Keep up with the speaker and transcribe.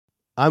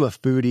I'm a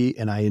foodie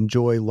and I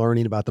enjoy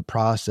learning about the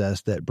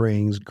process that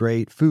brings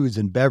great foods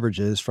and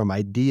beverages from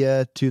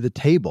idea to the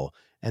table.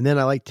 And then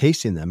I like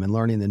tasting them and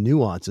learning the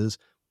nuances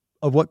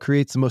of what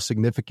creates the most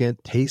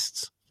significant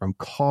tastes, from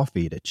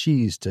coffee to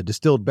cheese to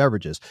distilled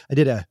beverages. I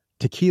did a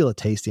tequila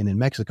tasting in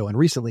Mexico and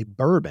recently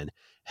bourbon.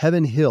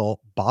 Heaven Hill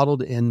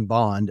Bottled in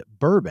Bond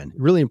bourbon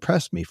really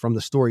impressed me from the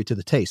story to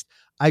the taste.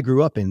 I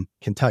grew up in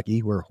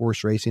Kentucky where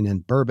horse racing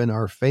and bourbon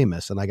are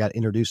famous, and I got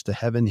introduced to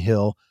Heaven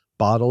Hill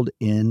Bottled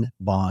in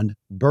Bond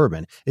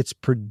bourbon. It's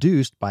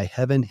produced by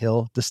Heaven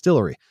Hill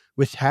Distillery,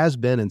 which has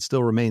been and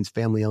still remains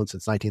family-owned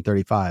since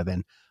 1935.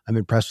 And I'm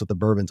impressed with the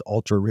bourbon's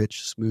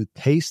ultra-rich, smooth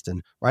taste.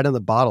 And right on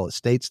the bottle, it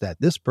states that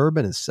this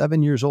bourbon is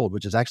 7 years old,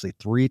 which is actually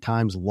 3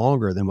 times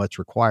longer than what's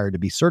required to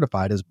be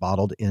certified as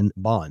Bottled in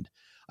Bond.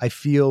 I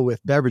feel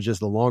with beverages,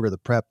 the longer the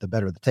prep, the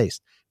better the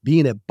taste.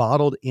 Being a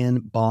Bottled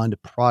in Bond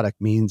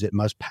product means it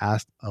must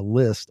pass a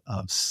list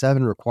of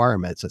 7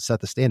 requirements that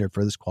set the standard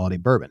for this quality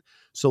bourbon.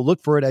 So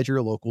look for it at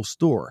your local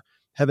store.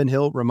 Heaven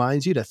Hill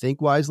reminds you to think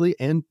wisely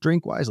and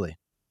drink wisely.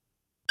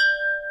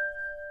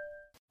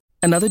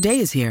 Another day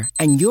is here,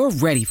 and you're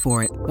ready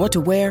for it. What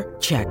to wear?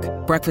 Check.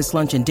 Breakfast,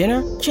 lunch, and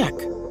dinner? Check.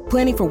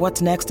 Planning for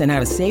what's next and how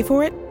to save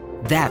for it?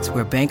 That's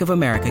where Bank of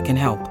America can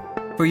help.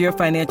 For your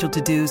financial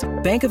to-dos,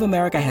 Bank of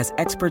America has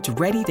experts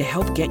ready to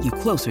help get you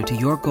closer to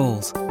your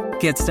goals.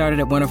 Get started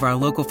at one of our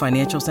local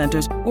financial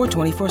centers or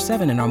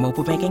 24/7 in our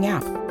mobile banking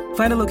app.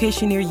 Find a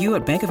location near you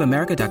at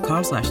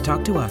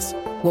bankofamerica.com/talktous.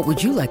 What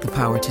would you like the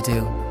power to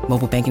do?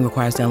 Mobile banking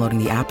requires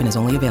downloading the app and is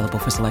only available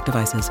for select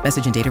devices.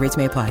 Message and data rates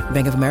may apply.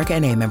 Bank of America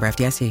N.A., member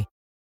FDIC.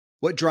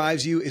 What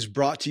Drives You is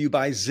brought to you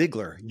by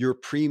Ziglar, your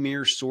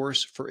premier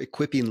source for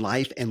equipping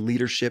life and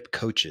leadership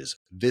coaches.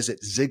 Visit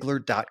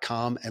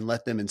Ziglar.com and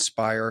let them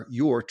inspire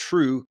your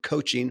true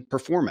coaching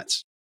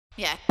performance.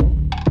 Yeah.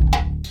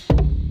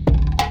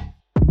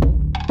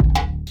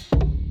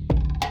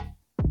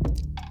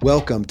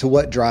 Welcome to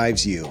What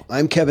Drives You.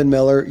 I'm Kevin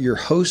Miller, your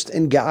host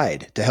and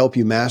guide to help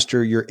you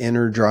master your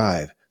inner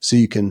drive so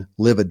you can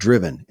live a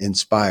driven,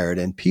 inspired,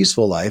 and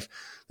peaceful life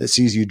that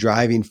sees you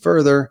driving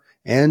further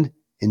and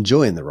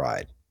enjoying the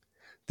ride.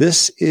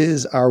 This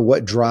is our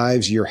What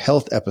Drives Your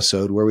Health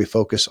episode, where we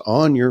focus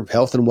on your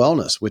health and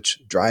wellness,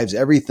 which drives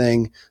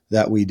everything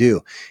that we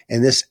do.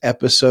 In this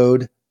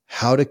episode,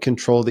 how to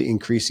control the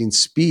increasing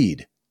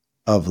speed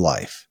of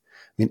life.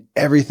 I mean,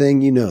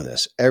 everything, you know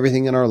this,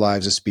 everything in our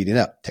lives is speeding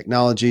up.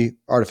 Technology,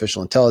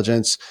 artificial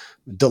intelligence,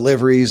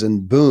 deliveries,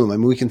 and boom. I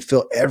mean, we can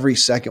fill every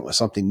second with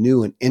something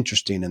new and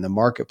interesting, and the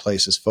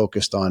marketplace is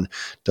focused on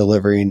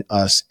delivering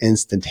us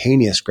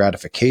instantaneous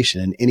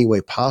gratification in any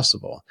way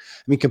possible.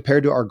 I mean,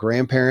 compared to our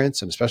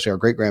grandparents, and especially our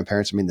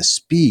great-grandparents, I mean, the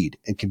speed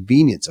and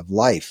convenience of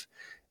life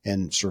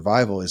and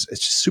survival it's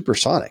just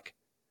supersonic.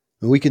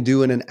 I mean, we can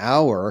do in an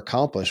hour,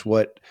 accomplish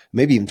what,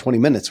 maybe even 20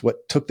 minutes,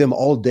 what took them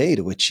all day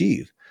to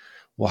achieve.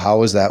 Well,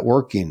 how is that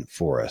working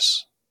for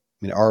us?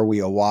 I mean, are we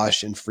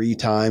awash in free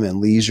time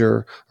and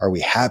leisure? Are we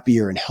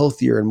happier and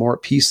healthier and more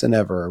at peace than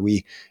ever? Are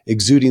we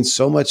exuding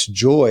so much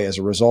joy as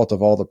a result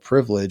of all the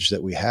privilege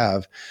that we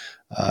have,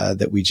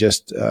 that we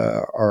just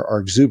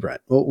are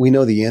exuberant? Well, we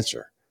know the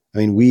answer. I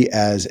mean, we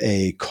as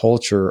a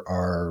culture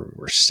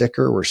we're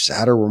sicker, we're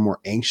sadder, we're more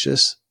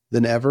anxious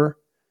than ever.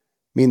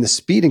 I mean, the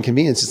speed and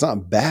convenience, it's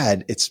not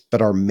bad.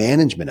 But our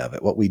management of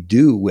it, what we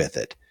do with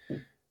it. I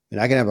mean,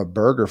 I can have a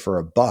burger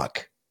for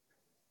 $1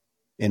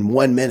 in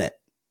 1 minute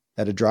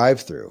at a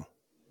drive-through.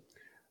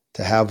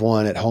 To have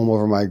one at home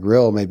over my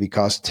grill maybe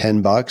costs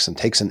 $10 and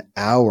takes an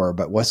hour,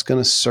 but what's going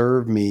to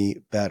serve me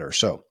better?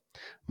 So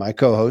my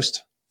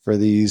co-host for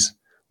these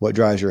What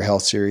Drives Your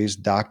Health series,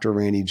 Dr.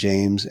 Randy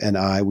James, and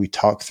we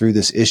talk through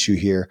this issue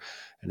here,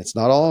 and it's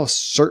not all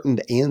certain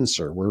to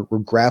answer. We're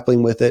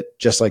grappling with it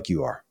just like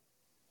you are.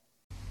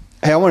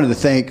 Hey, I wanted to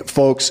thank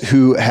folks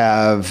who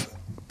have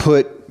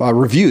put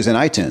reviews in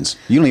iTunes.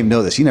 You don't even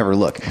know this. You never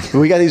look. But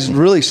we got these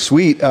really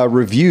sweet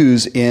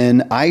reviews in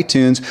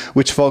iTunes,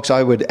 which, folks,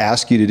 I would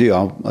ask you to do.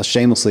 I'll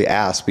shamelessly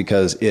ask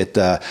because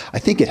I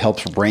think it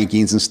helps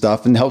rankings and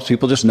stuff and helps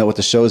people just know what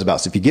the show is about.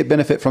 So if you get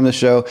benefit from the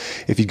show,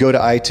 if you go to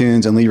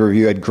iTunes and leave a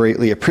review, I'd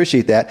greatly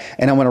appreciate that.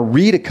 And I want to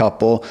read a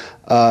couple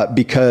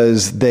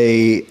because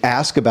they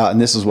ask about, and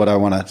this is what I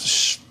want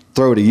to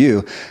throw to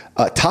you,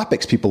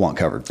 topics people want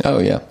covered. Oh,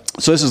 yeah.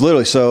 So this is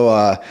literally,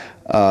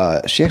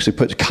 she actually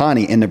put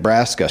Connie in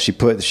Nebraska. She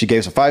gave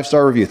us a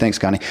 5-star review. Thanks,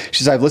 Connie. She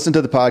says, I've listened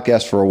to the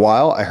podcast for a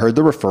while. I heard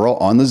the referral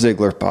on the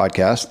Ziglar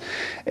podcast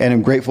and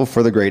I'm grateful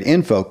for the great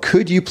info.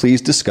 Could you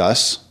please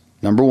discuss,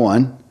 number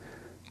 1,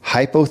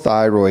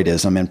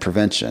 hypothyroidism and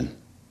prevention?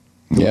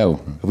 Yeah.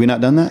 Have we not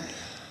done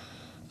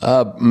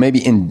that?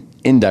 Maybe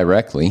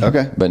indirectly.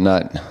 Okay. But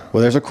not.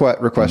 Well, there's a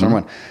request. Mm-hmm.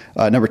 Number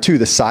 1. Number 2,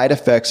 the side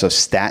effects of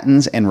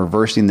statins and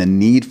reversing the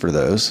need for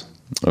those.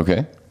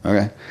 Okay.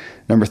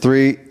 Number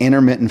 3,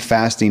 intermittent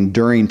fasting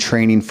during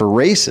training for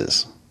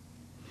races.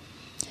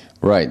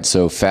 Right.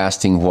 So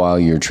fasting while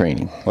you're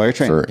training. Which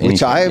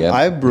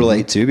I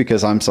relate to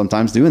because I'm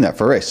sometimes doing that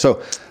for a race.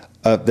 So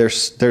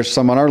There's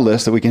some on our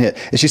list that we can hit.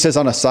 And she says,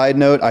 on a side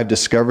note, I've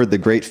discovered the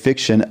great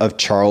fiction of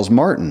Charles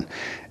Martin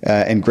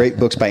and great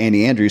books by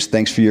Andy Andrews.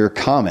 Thanks for your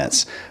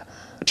comments.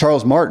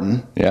 Charles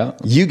Martin,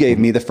 you gave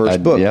me the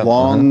first book,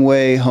 Long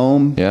Way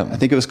Home, I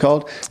think it was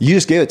called. You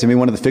just gave it to me,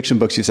 one of the fiction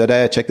books. You said,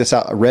 hey, check this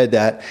out. I read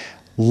that,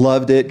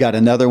 loved it, got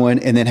another one,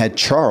 and then had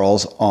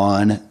Charles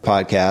on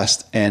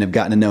podcast and have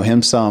gotten to know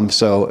him some.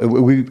 So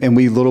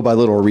we little by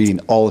little are reading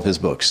all of his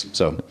books.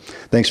 So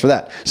thanks for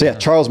that. So yeah,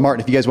 Charles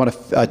Martin, if you guys want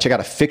to check out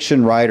a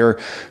fiction writer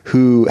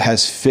who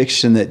has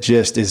fiction that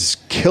just is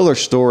killer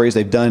stories.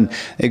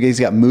 He's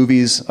got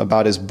movies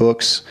about his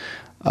books.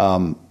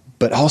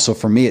 But also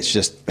for me, it's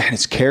just,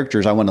 it's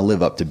characters I want to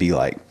live up to be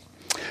like.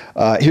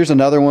 Here's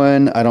another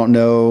one. I don't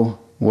know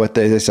what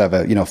they just have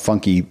a,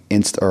 funky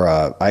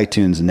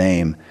iTunes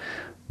name,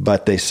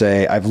 but they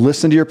say, I've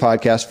listened to your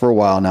podcast for a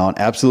while now and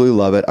absolutely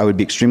love it. I would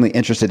be extremely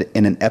interested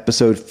in an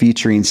episode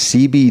featuring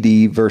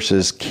CBD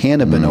versus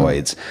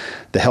cannabinoids.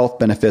 The health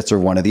benefits are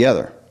one or the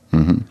other.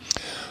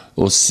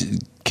 Well,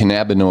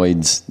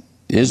 cannabinoids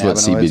is what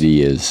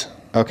CBD is.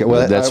 Okay,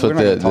 well, that's what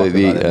I have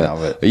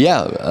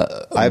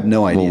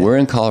no idea. Well, we're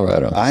in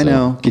Colorado. I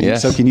know.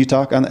 Can you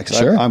talk on that?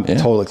 Sure. I'm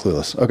totally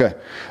clueless. Okay,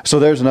 so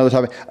there's another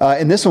topic.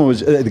 And this one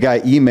was the guy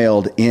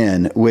emailed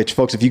in, which,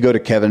 folks, if you go to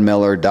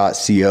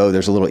kevinmiller.co,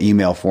 there's a little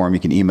email form. You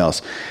can email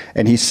us.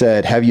 And he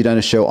said, have you done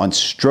a show on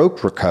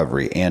stroke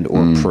recovery and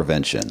or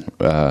prevention?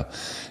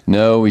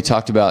 No, we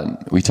talk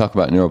about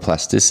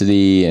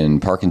neuroplasticity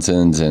and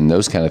Parkinson's and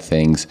those kind of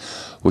things,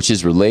 which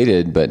is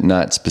related, but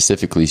not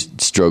specifically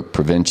stroke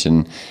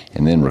prevention.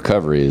 And then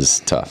recovery is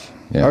tough.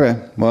 Yeah.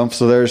 Okay. Well,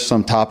 so there's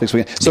some topics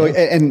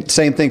and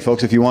same thing,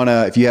 folks. If you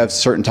have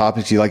certain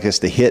topics you'd like us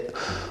to hit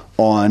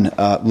on,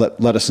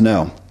 let us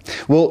know.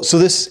 Well, so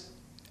this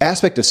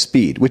aspect of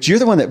speed, which you're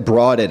the one that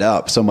brought it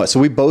up so much. So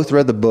we both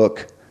read the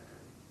book,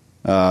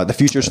 The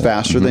Future's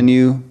Faster Than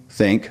You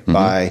Think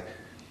by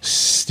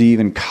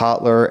Stephen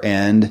Kotler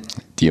and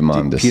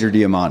Peter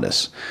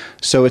Diamandis.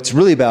 So it's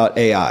really about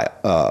AI,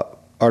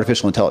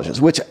 artificial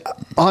intelligence, which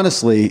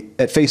honestly,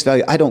 at face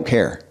value, I don't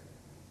care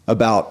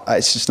about.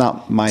 It's just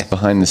not my... It's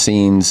behind the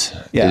scenes.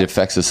 Yeah. It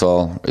affects us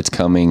all. It's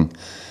coming.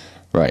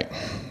 Right.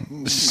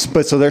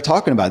 But so they're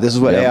talking about this is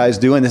what AI is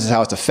doing. This is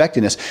how it's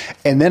affecting us.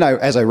 And then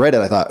as I read it,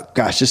 I thought,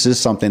 gosh, this is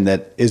something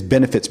that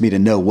benefits me to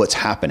know what's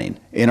happening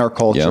in our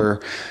culture.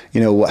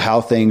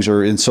 How things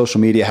are in social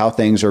media, how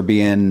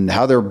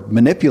they're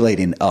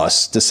manipulating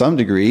us to some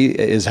degree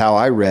is how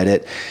I read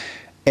it.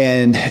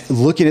 And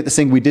looking at this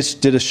thing, we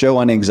just did a show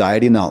on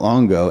anxiety not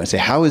long ago and say,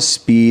 how is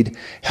speed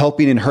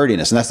helping and hurting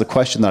us? And that's the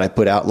question that I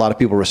put out. A lot of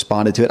people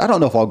responded to it. I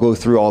don't know if I'll go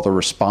through all the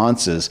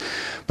responses,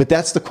 but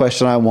that's the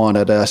question I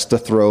wanted us to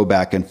throw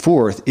back and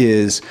forth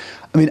is,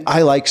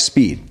 I like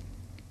speed.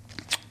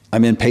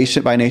 I'm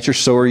impatient by nature.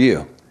 So are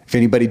you. If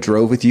anybody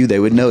drove with you, they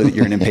would know that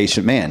you're an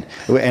impatient man.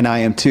 And I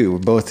am too. We're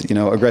both,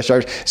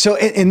 aggressive. So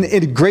in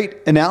a great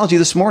analogy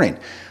this morning,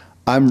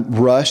 I'm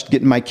rushed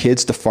getting my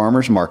kids to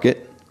farmer's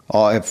market.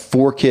 I have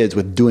 4 kids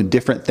with doing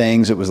different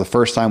things. It was the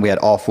first time we had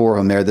all 4 of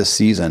them there this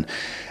season.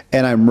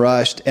 And I'm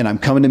rushed and I'm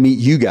coming to meet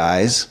you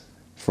guys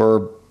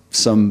for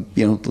some,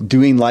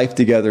 doing life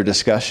together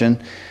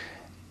discussion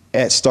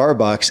at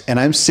Starbucks.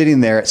 And I'm sitting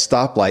there at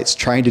stoplights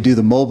trying to do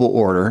the mobile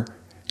order.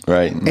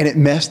 Right. And it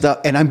messed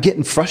up and I'm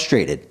getting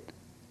frustrated.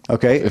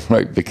 Okay.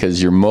 Right.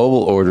 Because your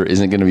mobile order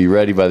isn't going to be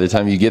ready by the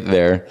time you get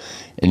there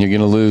and you're going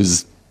to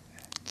lose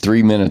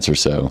 3 minutes or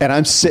so. And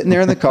I'm sitting there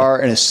in the car,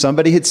 and if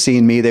somebody had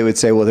seen me, they would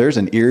say, well, there's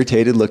an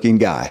irritated looking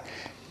guy.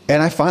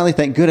 And I finally,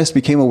 thank goodness,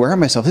 became aware of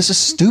myself. This is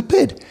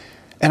stupid.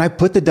 And I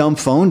put the dumb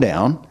phone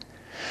down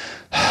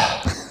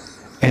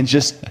and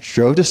just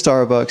drove to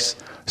Starbucks,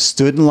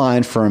 stood in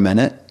line for a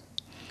minute,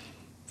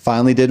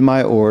 finally did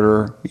my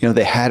order.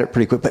 They had it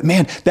pretty quick. But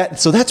man,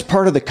 that's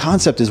part of the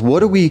concept is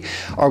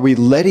are we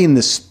letting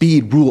the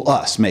speed rule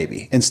us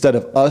maybe instead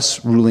of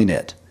us ruling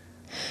it?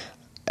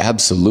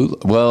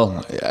 Absolutely.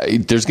 Well,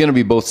 there's going to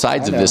be both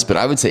sides of this, but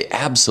I would say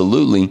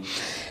absolutely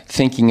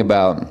thinking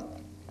about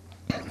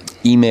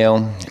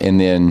email, and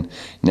then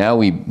now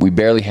we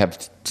barely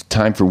have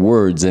time for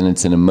words, and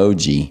it's an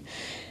emoji,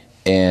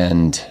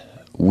 and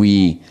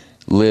we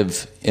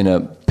live in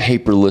a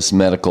paperless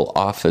medical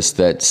office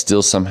that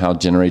still somehow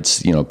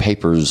generates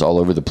papers all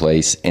over the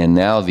place, and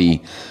now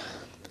the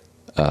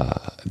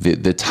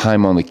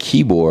time on the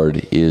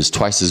keyboard is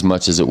twice as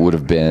much as it would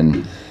have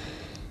been.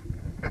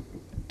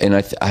 And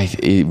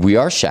we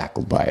are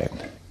shackled by it.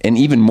 And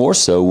even more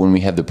so when we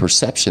have the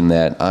perception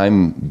that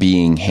I'm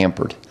being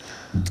hampered.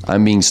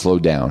 I'm being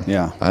slowed down.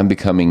 Yeah. I'm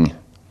becoming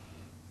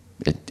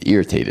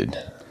irritated.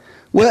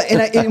 Well,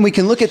 and we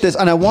can look at this,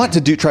 and I want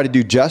to try to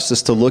do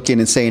justice to looking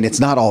and saying it's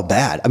not all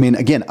bad.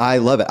 Again, I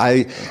love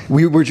it.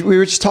 We were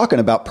just talking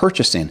about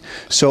purchasing.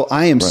 So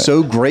I am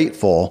so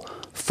grateful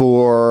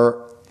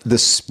for the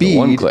speed,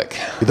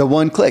 the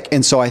one click.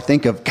 And so I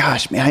think of,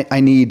 gosh, man, I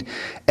need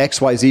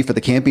XYZ for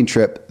the camping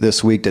trip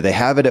this week. Do they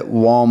have it at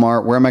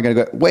Walmart? Where am I going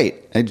to go?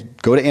 Wait, I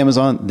go to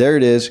Amazon. There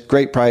it is.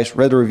 Great price.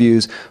 Read the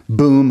reviews.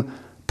 Boom,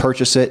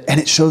 purchase it. And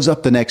it shows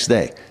up the next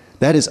day.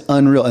 That is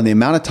unreal. And the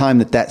amount of time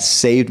that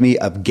saved me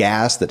of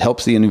gas that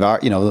helps the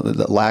environment,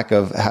 the lack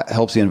of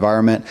helps the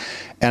environment.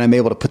 And I'm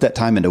able to put that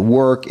time into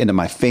work, into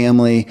my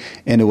family,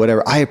 into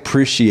whatever. I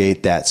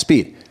appreciate that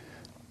speed.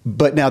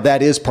 But now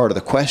that is part of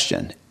the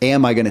question.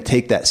 Am I going to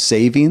take that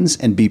savings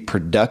and be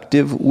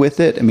productive with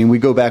it? I mean, we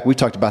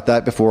talked about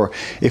that before.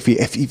 If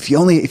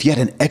you had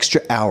an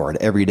extra hour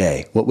every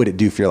day, what would it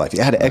do for your life?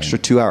 You had an extra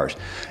 2 hours,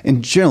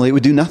 and generally it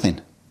would do nothing.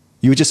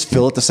 You would just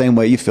fill it the same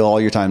way you fill all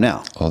your time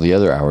now. All the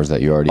other hours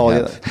that you already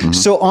have. Mm-hmm.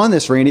 So on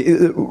this, Randy,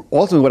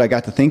 ultimately what I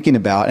got to thinking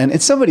about,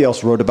 and somebody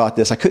else wrote about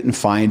this, I couldn't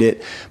find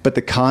it, but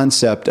the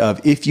concept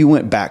of if you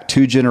went back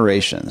 2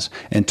 generations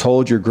and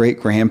told your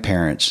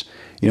great-grandparents,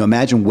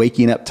 imagine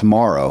waking up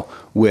tomorrow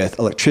with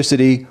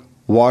electricity,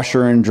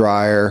 washer and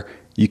dryer.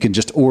 You can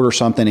just order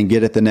something and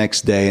get it the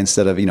next day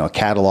instead of, a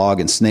catalog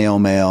and snail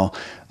mail.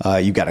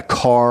 You've got a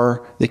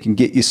car that can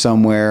get you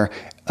somewhere.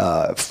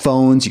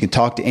 Phones, you can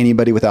talk to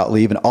anybody without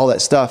leaving, all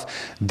that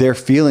stuff. Their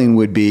feeling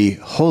would be,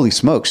 holy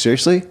smoke,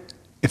 seriously?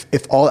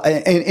 If all,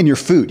 and your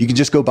food, you can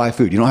just go buy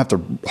food. You don't have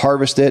to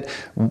harvest it.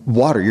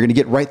 Water, you're going to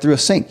get right through a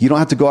sink. You don't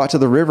have to go out to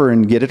the river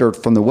and get it or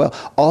from the well.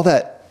 All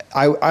that.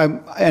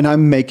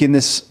 I'm making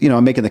this,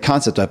 I'm making the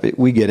concept up.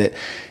 We get it.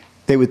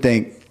 They would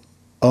think,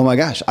 oh my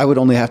gosh, I would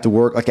only have to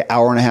work like an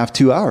hour and a half,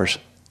 2 hours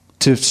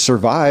to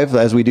survive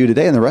as we do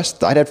today. And the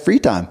rest, I'd have free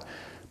time.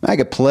 I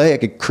could play, I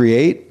could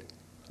create,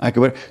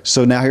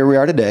 So now here we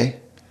are today.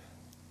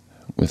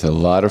 With a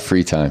lot of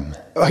free time.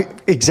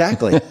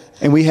 Exactly.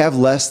 And we have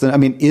less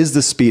than, is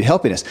the speed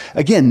helping us?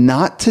 Again,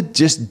 not to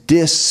just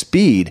diss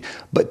speed,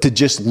 but to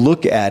just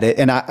look at it.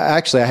 And I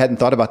hadn't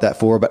thought about that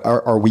before, but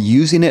are we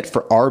using it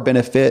for our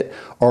benefit,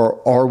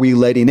 or are we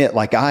letting it,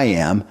 like I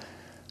am?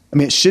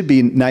 It should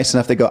be nice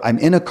enough to go, I'm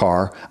in a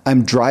car,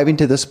 I'm driving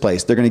to this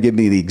place. They're going to give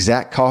me the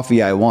exact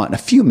coffee I want in a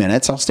few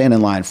minutes. I'll stand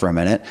in line for a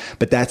minute,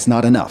 but that's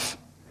not enough.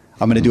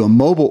 I'm going to do a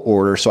mobile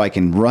order so I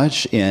can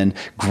rush in,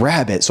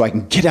 grab it so I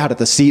can get out of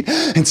the seat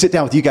and sit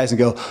down with you guys and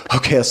go,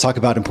 okay, let's talk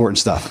about important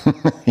stuff.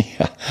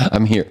 Yeah,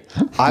 I'm here.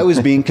 I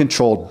was being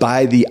controlled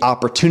by the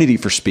opportunity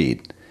for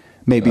speed.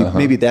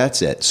 Maybe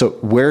that's it. So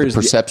where is the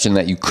perception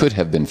that you could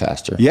have been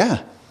faster?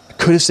 Yeah. I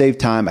could have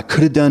saved time. I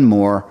could have done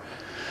more.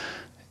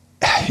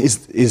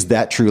 Is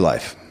that true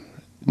life?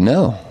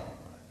 No.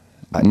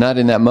 Not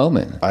in that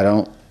moment.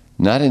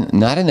 Not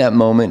in that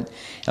moment.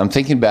 I'm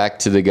thinking back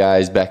to the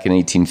guys back in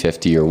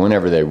 1850 or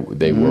whenever they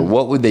were.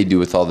 What would they do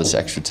with all this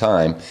extra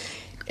time?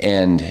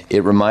 And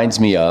it reminds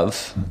me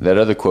of that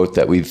other quote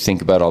that we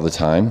think about all the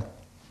time.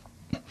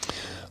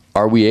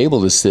 Are we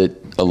able to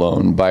sit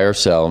alone by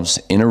ourselves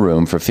in a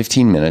room for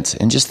 15 minutes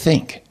and just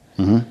think?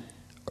 Mm-hmm.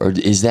 Or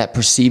is that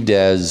perceived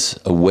as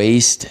a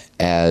waste,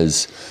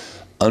 as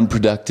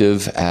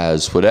unproductive,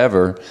 as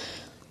whatever?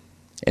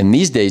 And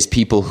these days,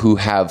 people who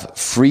have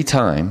free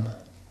time,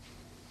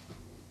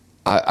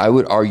 I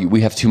would argue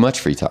we have too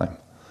much free time.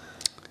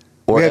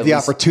 Or we have the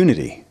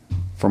opportunity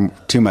from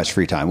too much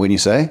free time, wouldn't you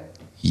say?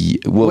 Yeah,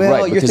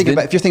 right. If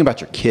you're thinking about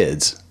your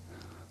kids,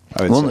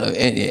 I would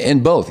say.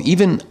 And both.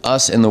 Even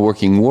us in the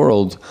working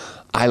world,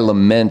 I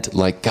lament,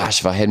 like,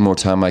 gosh, if I had more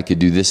time, I could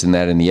do this and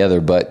that and the other.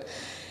 But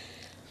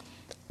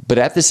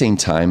at the same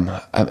time,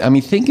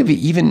 think of it,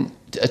 even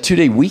a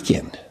 2-day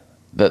weekend.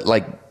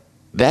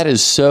 That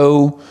is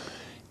so,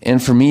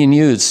 and for me and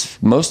you,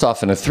 it's most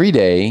often a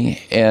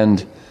 3-day,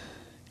 and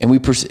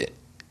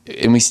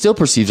we still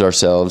perceive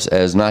ourselves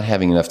as not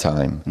having enough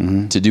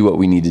time to do what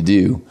we need to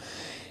do.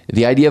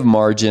 The idea of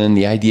margin,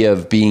 the idea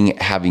of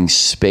having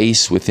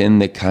space within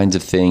the kinds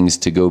of things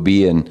to go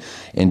be and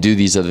do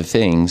these other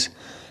things.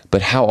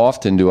 But how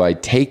often do I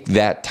take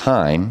that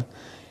time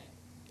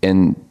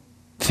and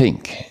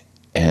think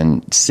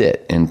and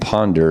sit and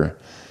ponder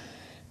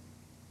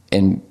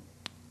and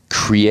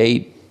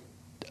create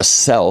a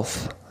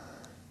self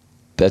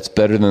that's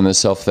better than the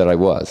self that I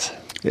was?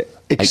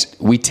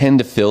 We tend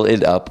to fill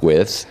it up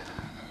with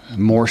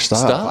more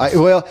stuff.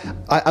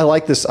 I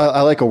like this.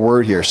 I like a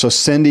word here. So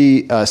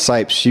Cindy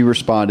Sipes, she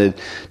responded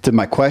to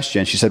my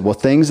question. She said, well,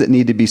 things that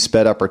need to be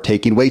sped up are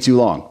taking way too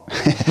long.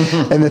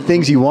 And the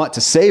things you want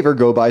to savor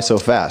go by so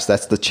fast.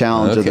 That's the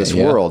challenge of this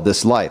world,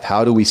 this life.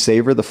 How do we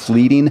savor the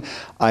fleeting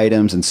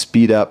items and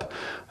speed up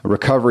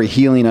recovery,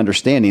 healing,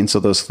 understanding, so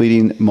those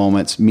fleeting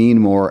moments mean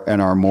more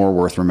and are more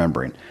worth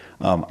remembering?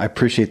 I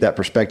appreciate that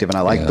perspective, and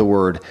I like the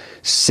word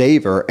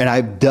savor. And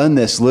I've done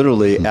this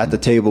literally at the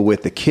table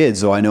with the kids,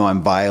 so I know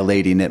I'm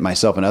violating it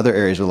myself in other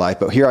areas of life.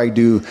 But here I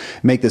do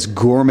make this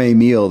gourmet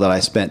meal that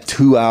I spent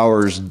 2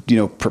 hours,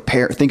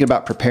 thinking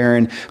about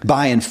preparing,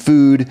 buying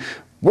food,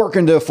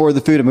 working to afford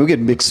the food. We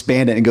could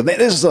expand it and go, man,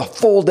 this is a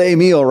full day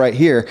meal right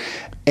here.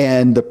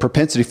 And the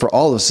propensity for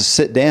all of us to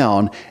sit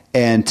down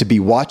and to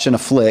be watching a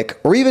flick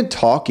or even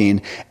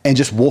talking and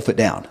just wolf it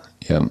down.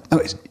 Yeah,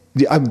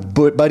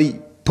 buddy.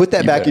 Put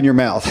that back in your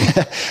mouth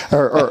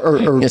or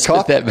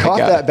cough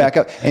that back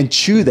up and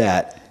chew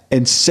that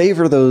and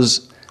savor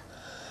those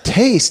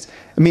tastes.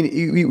 I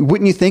mean,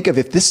 wouldn't you think of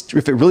if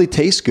it really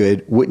tastes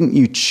good, wouldn't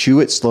you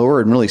chew it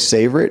slower and really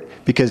savor it?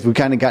 Because we've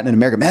kind of gotten in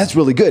America, man, that's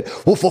really good.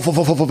 Woof, woof, woof,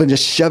 woof, woof, and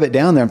just shove it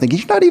down there. I'm thinking,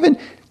 you're not even,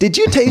 did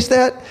you taste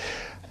that?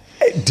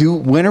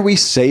 When are we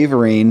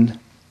savoring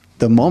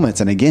the moments?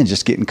 And again,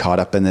 just getting caught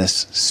up in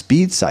this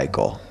speed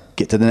cycle,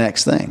 get to the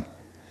next thing.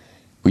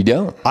 We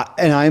don't.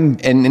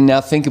 And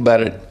now think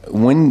about it.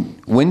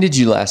 When did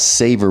you last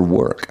savor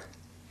work?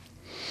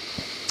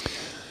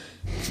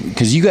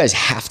 Because you guys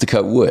have to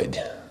cut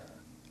wood.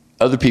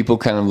 Other people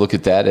kind of look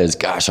at that as,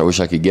 gosh, I wish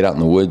I could get out in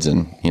the woods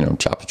and,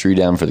 chop a tree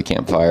down for the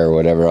campfire or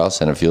whatever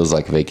else, and it feels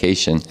like a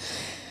vacation.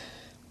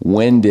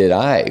 When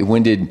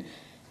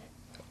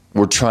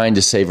we're trying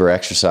to savor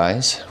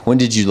exercise? When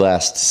did you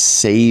last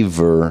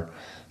savor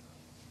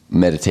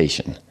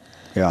meditation?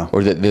 Yeah.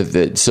 Or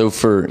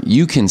so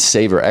you can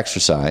savor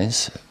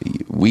exercise.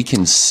 We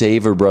can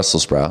savor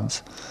Brussels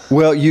sprouts.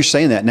 Well, you're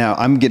saying that now.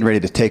 I'm getting ready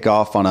to take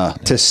off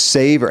to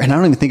savor, and I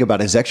don't even think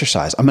about it as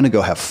exercise. I'm going to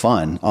go have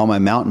fun on my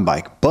mountain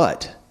bike,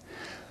 but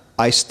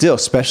I still,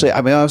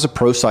 I was a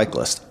pro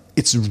cyclist.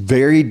 It's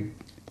very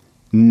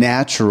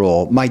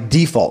natural. My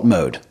default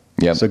mode.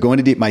 Yep. So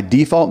my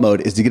default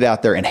mode is to get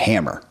out there and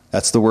hammer.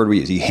 That's the word we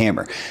use. You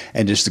hammer,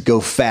 and just to go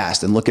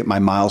fast and look at my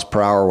miles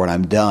per hour when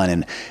I'm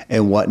done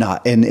and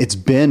whatnot. And it's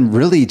been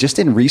really just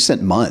in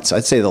recent months,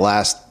 I'd say the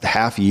last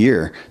half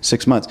year,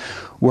 6 months,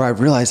 where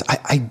I've realized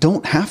I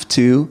don't have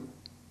to.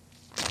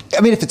 I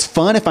mean, if it's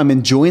fun, if I'm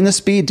enjoying the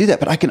speed, do that.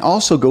 But I can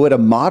also go at a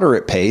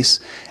moderate pace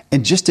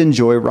and just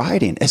enjoy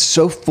riding. It's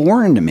so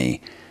foreign to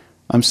me.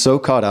 I'm so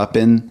caught up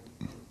in,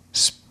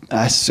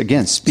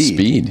 again, speed.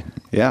 Speed.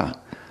 Yeah.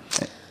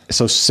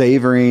 So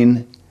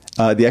savoring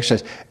the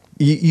exercise.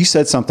 You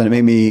said something that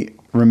made me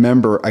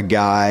remember a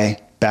guy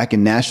back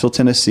in Nashville,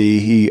 Tennessee.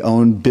 He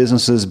owned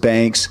businesses,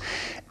 banks,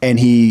 and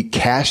he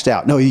cashed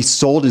out. No, he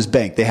sold his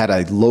bank. They had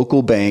a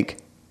local bank,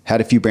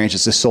 had a few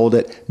branches. They sold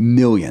it,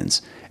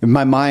 millions. If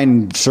my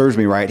mind serves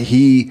me right,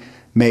 he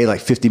made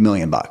like $50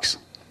 million.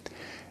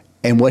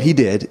 And what he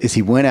did is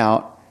he went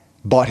out,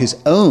 bought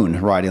his own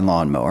riding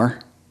lawnmower,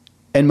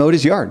 and mowed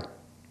his yard.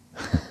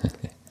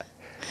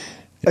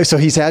 So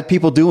he's had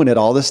people doing it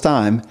all this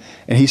time.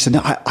 And he said,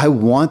 no, I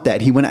want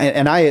that. He went,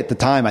 and I, at the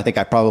time, I think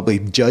I probably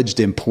judged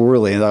him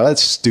poorly and thought,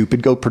 that's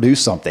stupid. Go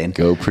produce something.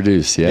 Go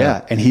produce. Yeah.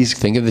 Yeah. And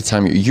think of the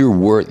time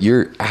your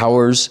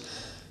dollars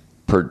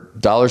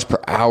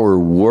per hour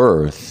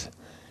worth,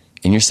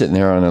 and you're sitting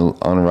there on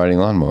a riding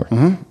lawnmower.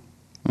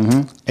 Mm-hmm.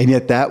 Mm-hmm. And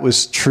yet that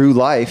was true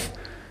life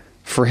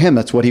for him.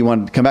 That's what he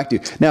wanted to come back to.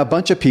 Now, a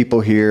bunch of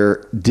people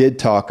here did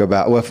talk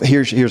about, well,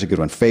 here's a good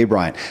one. Faye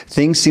Bryant.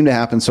 Things seem to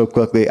happen so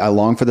quickly. I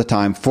long for the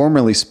time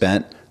formerly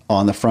spent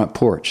on the front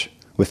porch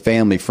with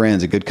family,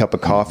 friends, a good cup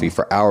of coffee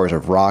for hours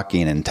of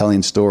rocking and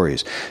telling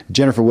stories.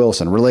 Jennifer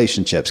Wilson,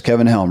 relationships.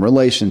 Kevin Helm,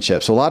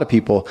 relationships. So a lot of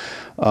people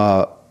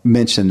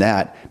mentioned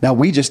that. Now,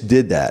 we just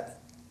did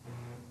that.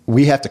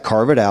 We have to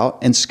carve it out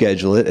and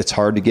schedule it. It's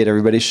hard to get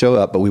everybody to show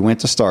up, but we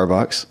went to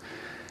Starbucks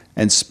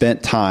and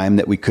spent time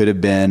that we could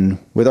have been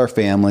with our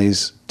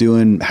families,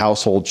 doing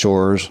household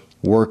chores,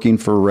 working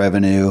for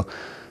revenue,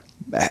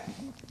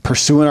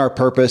 pursuing our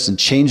purpose and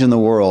changing the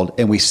world.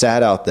 And we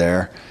sat out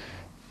there.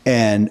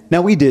 And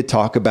now we did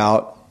talk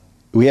about,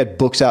 we had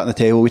books out on the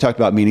table. We talked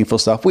about meaningful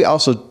stuff. We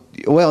also,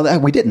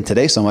 we didn't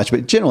today so much,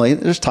 but generally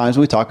there's times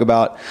when we talk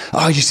about,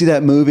 oh, you see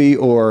that movie?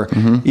 Or,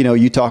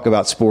 you talk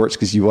about sports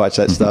because you watch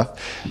that stuff,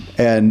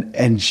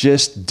 and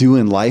just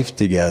doing life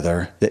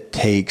together that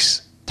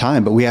takes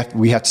time, but we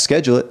have to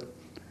schedule it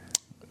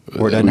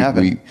or it doesn't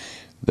happen.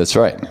 That's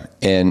right.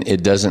 And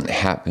it doesn't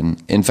happen.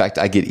 In fact,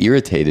 I get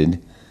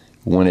irritated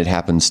when it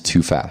happens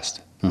too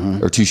fast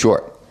or too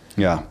short.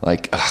 Yeah.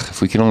 Like,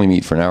 if we can only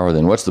meet for an hour,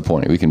 then what's the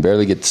point? We can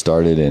barely get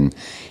started.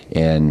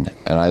 And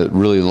I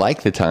really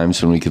like the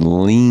times when we can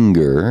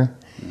linger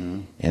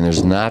and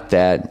there's not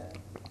that,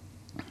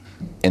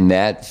 and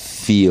that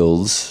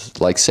feels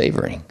like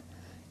savoring.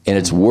 And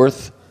it's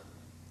worth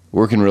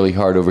working really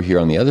hard over here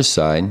on the other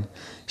side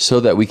so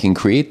that we can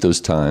create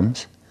those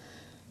times.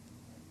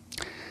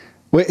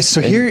 Wait, so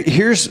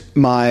here's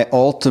my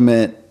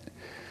ultimate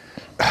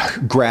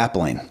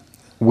grappling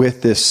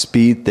with this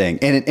speed thing.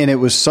 And it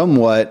was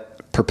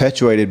somewhat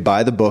perpetuated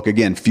by the book,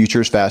 again,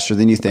 Futures Faster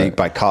Than You Think,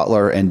 by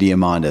Kotler and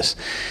Diamandis.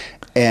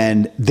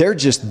 And they're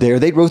just there.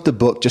 They wrote the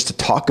book just to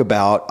talk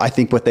about, I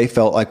think, what they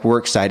felt like were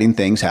exciting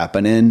things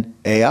happen in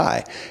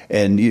AI.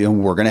 And,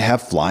 we're going to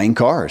have flying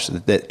cars.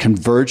 That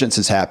convergence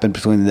has happened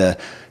between the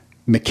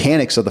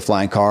mechanics of the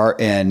flying car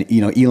and,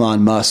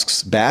 Elon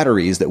Musk's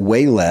batteries that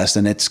weigh less,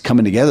 and it's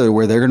coming together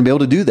where they're going to be able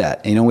to do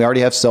that. We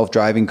already have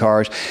self-driving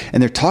cars,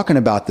 and they're talking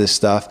about this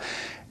stuff.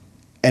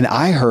 And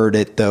I heard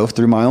it, though,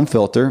 through my own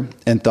filter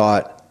and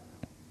thought,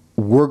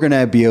 we're going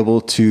to be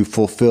able to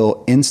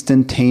fulfill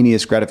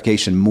instantaneous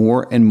gratification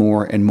more and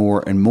more and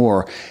more and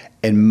more.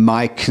 And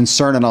my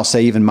concern, and I'll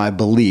say even my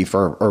belief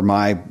or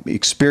my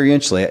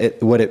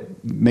experientially, what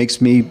it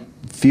makes me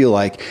feel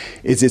like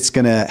is it's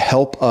going to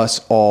help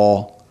us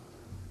all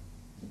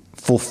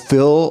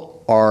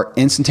fulfill our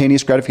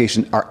instantaneous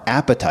gratification, our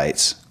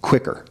appetites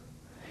quicker.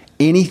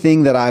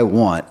 Anything that I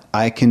want,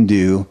 I can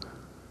do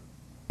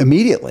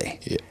immediately.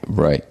 Yeah,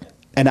 right.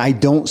 And I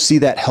don't see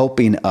that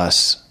helping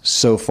us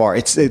so far.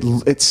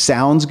 It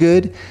sounds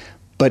good,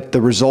 but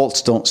the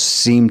results don't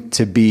seem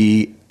to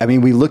be. I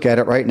mean, we look at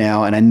it right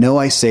now, and I know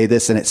I say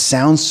this, and it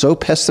sounds so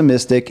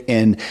pessimistic,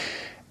 and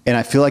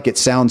I feel like it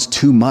sounds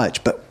too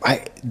much, but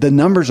the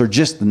numbers are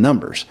just the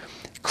numbers.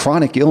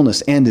 Chronic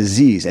illness and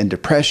disease and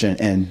depression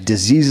and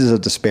diseases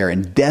of despair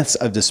and deaths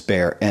of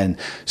despair and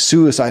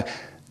suicide,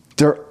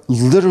 they're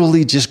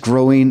literally just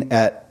growing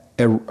at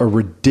a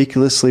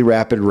ridiculously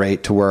rapid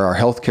rate to where our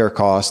healthcare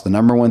costs, the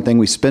number one thing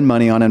we spend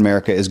money on in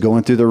America, is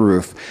going through the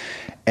roof.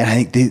 And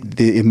I think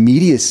the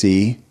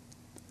immediacy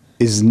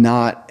is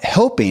not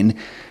helping.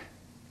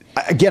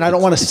 Again, I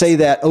don't want to say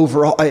that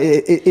overall.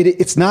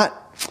 It's not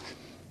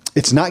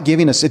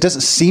giving us, it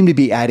doesn't seem to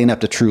be adding up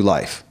to true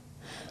life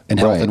and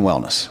health and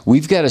wellness.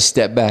 We've got to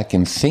step back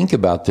and think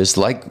about this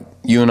like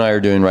you and I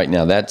are doing right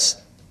now. That's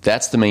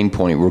the main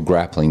point we're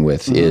grappling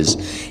with. Is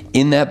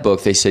in that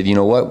book, they said, you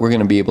know what? We're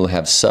going to be able to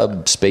have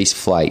subspace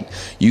flight.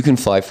 You can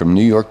fly from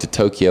New York to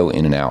Tokyo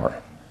in an hour.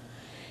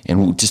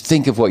 And just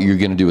think of what you're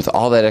going to do with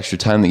all that extra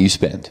time that you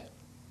spend.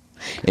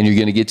 And you're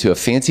going to get to a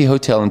fancy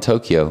hotel in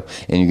Tokyo,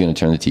 and you're going to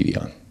turn the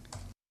TV on.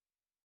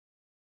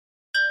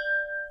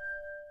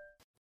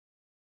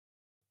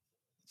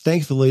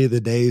 Thankfully,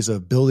 the days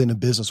of building a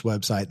business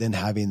website, then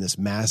having this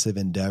massive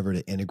endeavor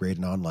to integrate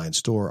an online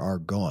store are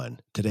gone.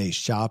 Today,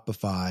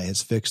 Shopify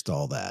has fixed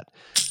all that.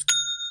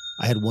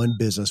 I had one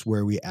business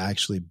where we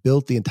actually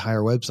built the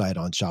entire website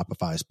on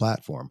Shopify's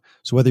platform.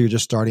 So whether you're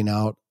just starting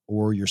out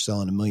or you're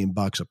selling $1 million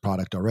of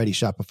product already,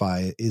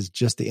 Shopify is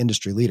just the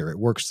industry leader. It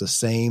works the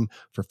same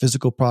for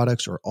physical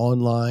products or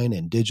online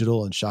and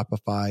digital, and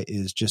Shopify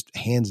is just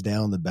hands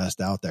down the best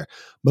out there.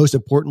 Most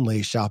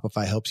importantly,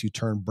 Shopify helps you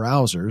turn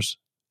browsers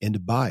into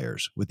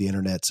buyers with the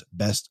internet's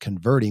best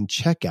converting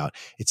checkout.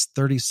 It's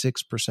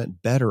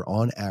 36% better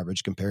on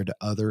average compared to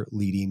other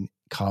leading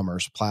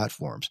commerce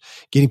platforms.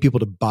 Getting people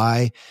to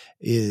buy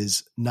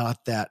is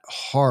not that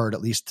hard,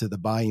 at least to the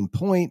buying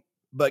point,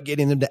 but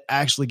getting them to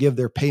actually give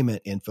their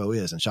payment info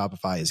is, and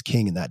Shopify is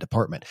king in that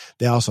department.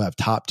 They also have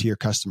top tier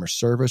customer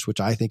service, which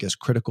I think is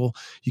critical.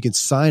 You can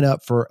sign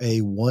up for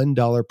a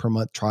 $1 per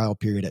month trial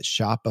period at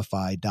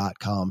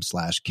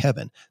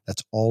shopify.com/Kevin.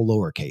 That's all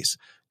lowercase.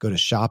 Go to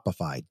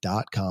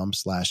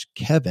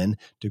shopify.com/Kevin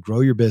to grow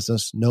your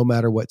business no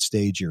matter what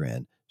stage you're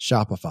in.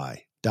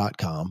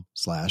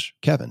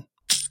 Shopify.com/Kevin.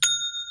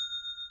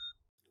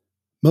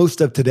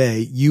 Most of today,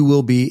 you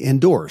will be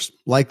indoors,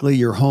 likely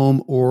your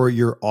home or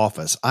your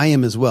office. I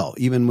am as well.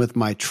 Even with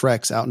my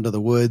treks out into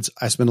the woods,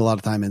 I spend a lot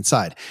of time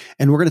inside.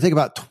 And we're going to think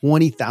about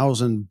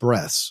 20,000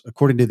 breaths.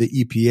 According to the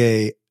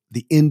EPA,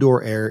 the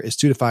indoor air is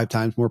 2 to 5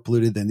 times more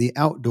polluted than the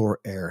outdoor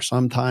air,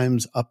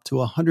 sometimes up to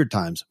 100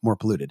 times more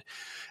polluted.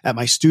 At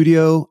my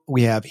studio,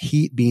 we have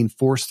heat being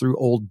forced through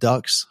old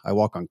ducts. I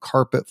walk on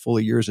carpet full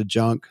of years of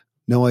junk.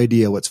 No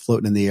idea what's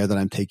floating in the air that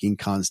I'm taking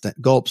constant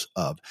gulps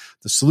of.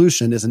 The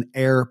solution is an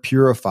air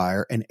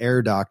purifier, and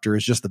Air Doctor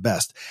is just the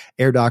best.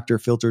 Air Doctor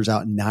filters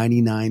out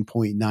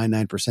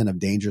 99.99% of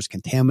dangerous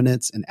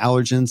contaminants and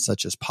allergens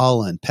such as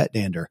pollen, pet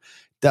dander,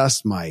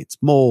 dust mites,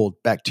 mold,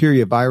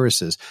 bacteria,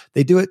 viruses.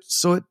 They do it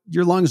so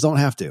your lungs don't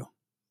have to.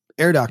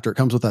 Air Doctor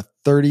comes with a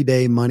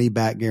 30-day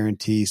money-back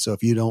guarantee, so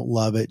if you don't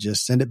love it,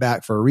 just send it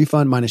back for a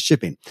refund minus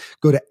shipping.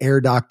 Go to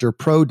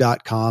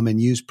airdoctorpro.com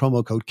and use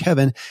promo code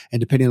Kevin, and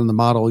depending on the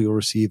model, you'll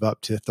receive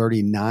up to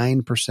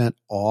 39%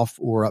 off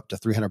or up to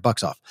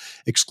 $300 off.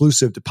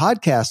 Exclusive to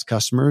podcast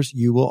customers,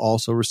 you will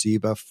also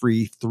receive a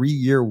free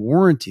 3-year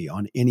warranty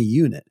on any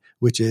unit,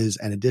 which is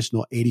an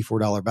additional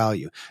 $84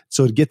 value.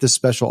 So to get this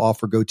special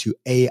offer, go to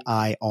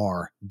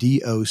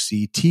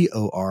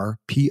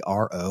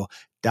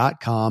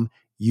airdoctorpro.com.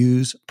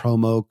 Use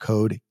promo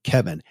code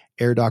Kevin.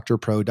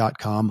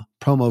 airdoctorpro.com,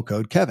 promo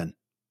code Kevin.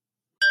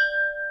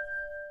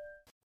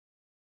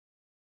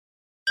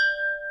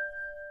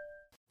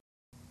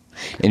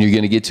 And you're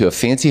going to get to a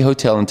fancy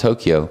hotel in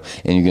Tokyo,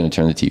 and you're going to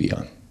turn the TV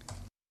on.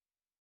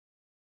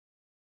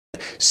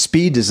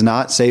 Speed does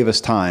not save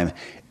us time.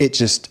 It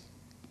just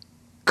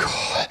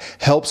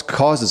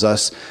causes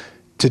us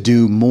to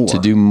do more. To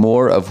do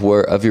more of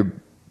your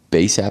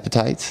base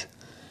appetites,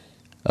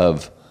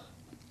 of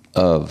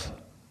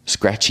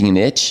scratching an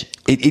itch.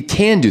 It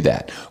can do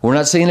that. We're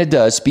not saying it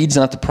does. Speed's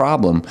not the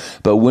problem.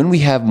 But when we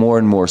have more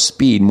and more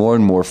speed, more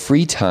and more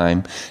free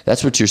time,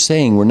 that's what you're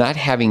saying. We're not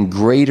having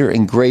greater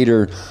and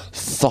greater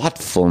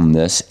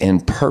thoughtfulness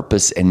and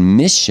purpose and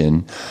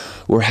mission.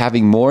 We're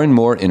having more and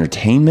more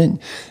entertainment,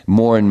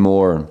 more and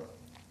more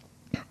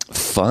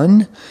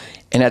fun.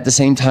 And at the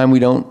same time, we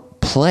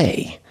don't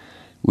play.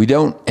 We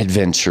don't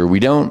adventure. We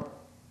don't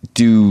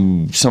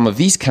do some of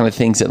these kind of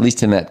things, at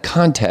least in that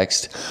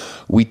context.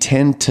 We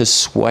tend to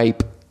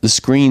swipe the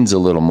screens a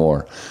little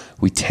more.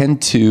 We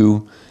tend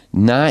to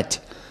not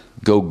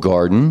go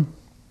garden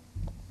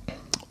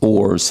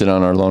or sit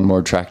on our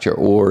lawnmower tractor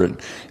or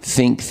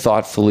think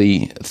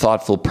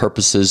thoughtful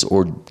purposes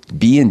or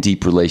be in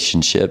deep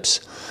relationships.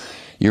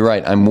 You're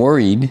right. I'm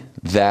worried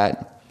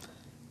that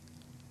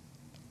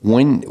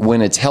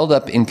when it's held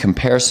up in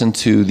comparison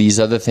to these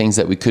other things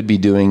that we could be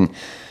doing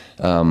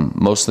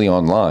mostly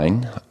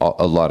online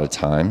a lot of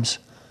times,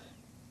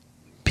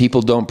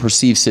 people don't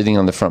perceive sitting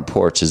on the front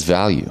porch as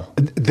value.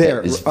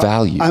 There is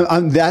value.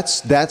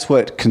 That's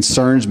what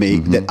concerns me,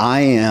 that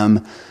I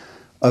am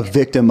a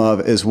victim of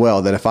as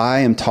well. That if I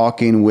am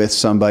talking with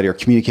somebody or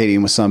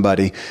communicating with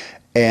somebody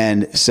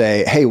and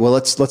say, hey, well,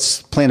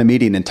 let's plan a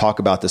meeting and talk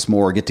about this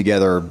more, get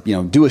together,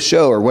 do a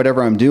show or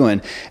whatever I'm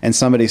doing. And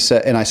somebody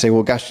said, and I say,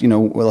 well, gosh,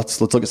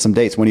 let's look at some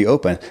dates. When do you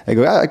open? They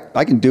go,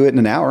 I can do it in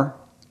an hour.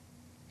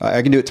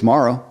 I can do it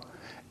tomorrow.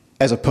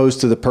 As opposed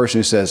to the person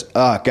who says,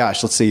 oh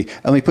gosh, let's see,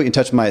 let me put you in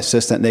touch with my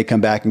assistant. And they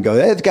come back and go,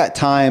 they've got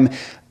time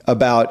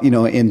about,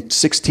 in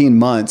 16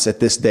 months at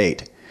this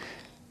date.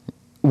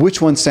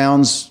 Which one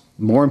sounds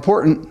more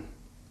important?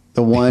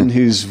 The one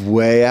who's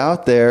way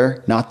out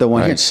there, not the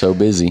one here. So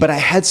busy. But I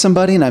had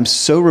somebody, and I'm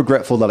so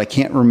regretful that I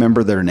can't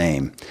remember their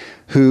name,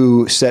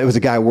 who said, it was a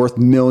guy worth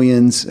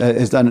millions,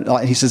 has done.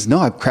 He says, no,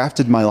 I've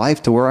crafted my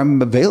life to where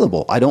I'm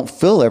available. I don't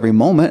fill every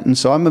moment, and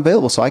so I'm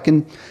available. So I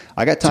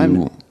got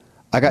time.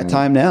 I got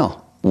time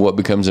now. What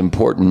becomes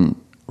important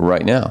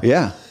right now?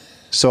 Yeah.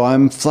 So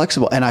I'm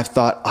flexible. And I've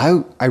thought,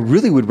 I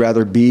really would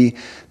rather be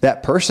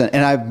that person.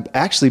 And I've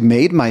actually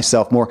made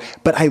myself more,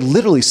 but I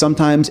literally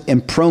sometimes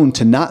am prone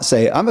to not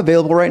say I'm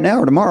available right now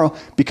or tomorrow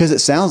because it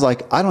sounds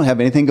like I don't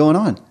have anything going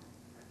on.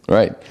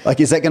 Right.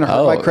 Like, is that going to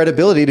hurt my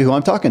credibility to who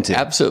I'm talking to?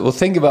 Absolutely. Well,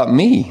 think about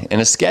me and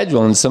a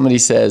schedule, and somebody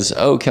says,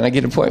 oh, can I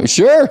get an appointment?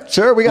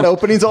 Sure. We got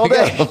openings all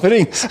day.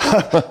 Openings.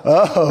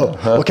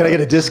 Well, can I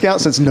get a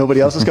discount since nobody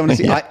else is coming to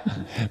see? Yeah.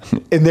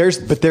 There's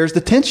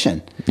the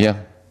tension.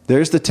 Yeah.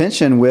 There's the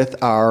tension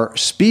with our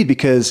speed,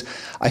 because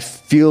I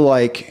feel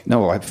like,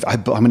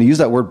 I'm going to use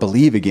that word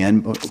believe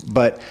again,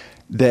 but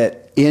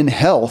that in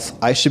health,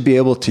 I should be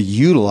able to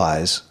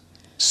utilize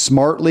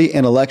smartly,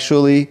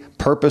 intellectually,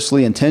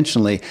 purposely,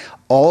 intentionally,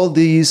 all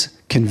these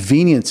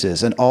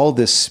conveniences and all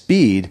this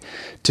speed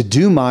to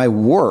do my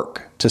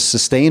work, to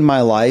sustain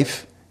my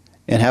life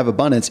and have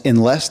abundance in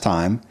less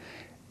time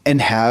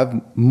and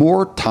have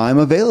more time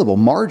available,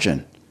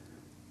 margin.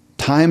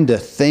 Time to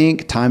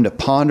think, time to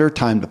ponder,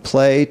 time to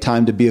play,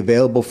 time to be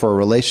available for a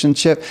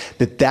relationship,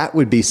 that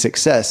would be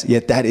success.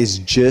 Yet that is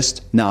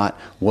just not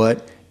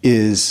what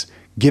is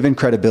given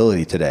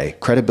credibility today.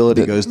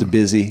 Credibility goes to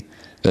busy.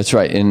 That's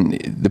right. And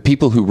the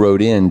people who wrote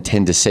in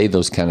tend to say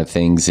those kind of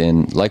things.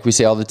 And like we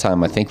say all the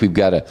time, I think we've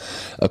got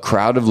a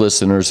crowd of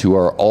listeners who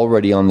are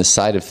already on the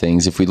side of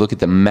things. If we look at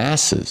the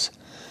masses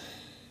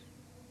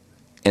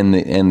and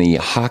the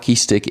hockey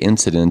stick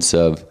incidents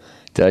of,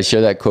 did I share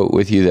that quote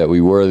with you that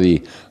we were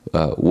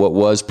what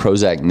was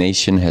Prozac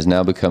Nation has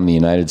now become the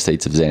United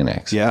States of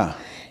Xanax? Yeah.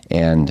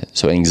 And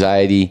so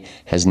anxiety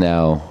has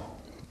now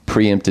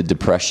preempted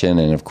depression,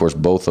 and of course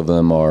both of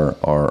them are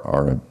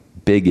a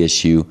big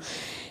issue.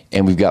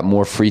 And we've got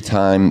more free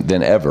time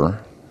than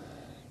ever,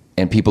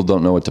 and people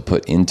don't know what to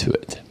put into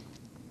it.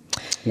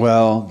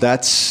 Well,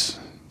 that's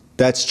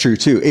true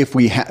too. If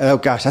we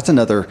that's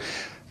another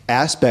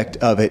aspect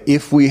of it.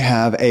 If we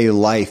have a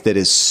life that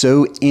is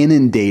so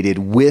inundated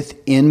with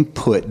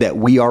input that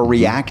we are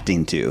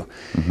reacting to,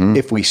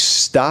 if we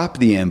stop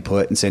the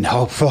input and say,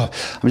 no,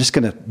 I'm just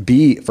going to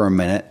be for a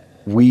minute,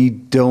 we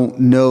don't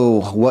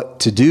know what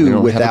to do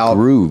without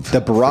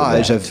the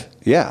barrage of,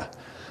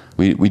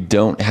 We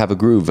don't have a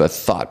groove, a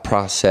thought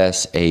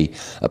process, a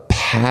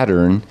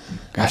pattern.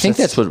 Gosh, I think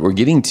that's what we're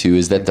getting to,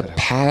 is that the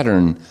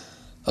pattern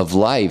of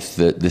life,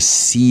 the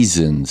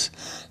seasons,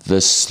 the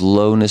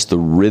slowness, the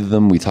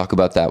rhythm, we talk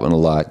about that one a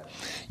lot.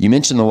 You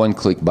mentioned the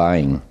one-click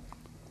buying.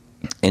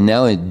 And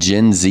now in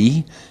Gen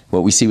Z,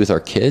 what we see with our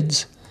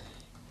kids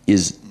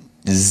is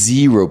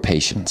zero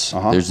patience.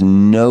 There's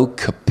no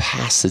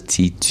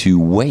capacity to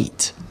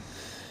wait.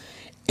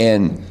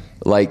 And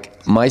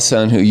like my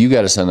son, you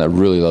got a son that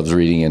really loves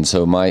reading, and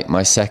so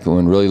my second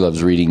one really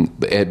loves reading,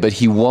 but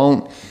he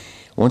won't,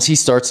 once he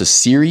starts a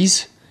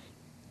series,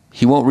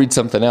 he won't read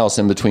something else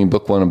in between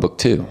book 1 and book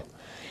 2.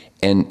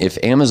 And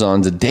if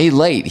Amazon's a day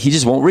late, he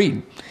just won't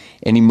read.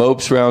 And he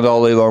mopes around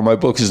all day long, my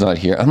book is not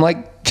here. I'm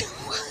like,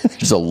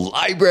 there's a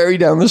library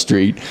down the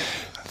street,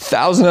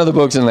 1,000 other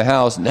books in the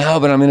house. No,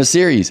 but I'm in a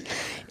series,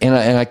 and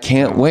I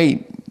can't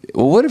wait.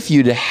 Well, what if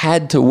you'd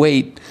had to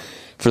wait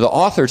for the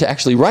author to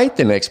actually write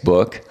the next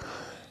book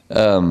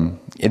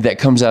that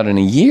comes out in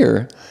a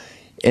year,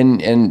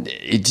 and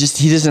he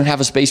doesn't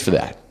have a space for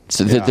that.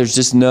 So that there's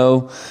just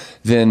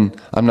then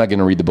I'm not going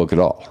to read the book at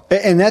all.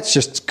 And that's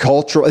just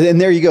cultural.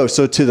 And there you go.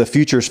 So to the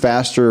Futures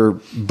Faster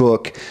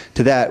book,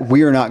 to that,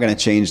 we are not going to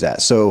change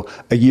that. So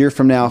a year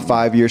from now,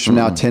 5 years from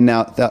now,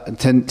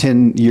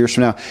 10 years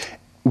from now,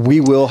 we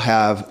will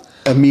have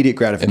immediate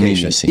gratification.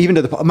 Immediacy. Even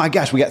to my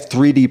gosh, we got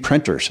 3D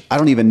printers. I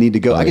don't even need to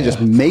go. I can just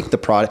make the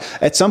product.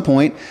 At some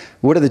point,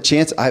 what are the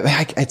chances?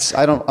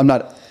 I'm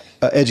not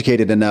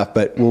educated enough,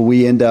 but will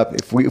we end up,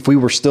 if we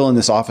were still in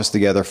this office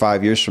together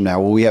 5 years from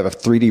now, will we have a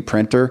 3D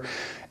printer?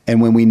 And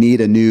when we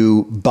need a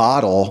new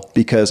bottle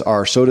because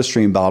our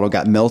SodaStream bottle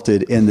got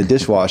melted in the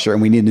dishwasher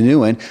and we need a new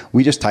one,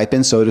 we just type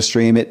in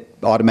SodaStream, it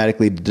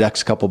automatically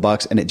deducts a couple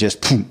bucks and it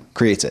just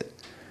creates it.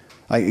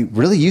 It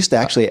really used to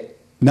actually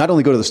not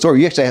only go to the store,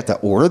 you actually have to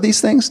order these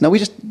things. No, you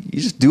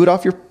just do it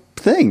off your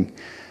thing.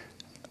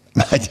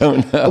 I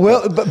don't know.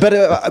 Well,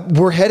 but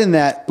we're heading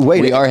that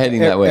way. We are heading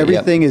that way.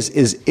 Everything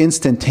is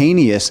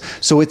instantaneous,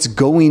 so it's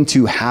going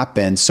to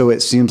happen. So it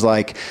seems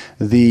like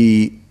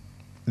the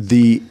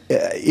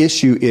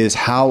issue is,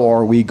 how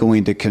are we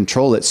going to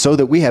control it so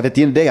that we have, at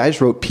the end of the day, I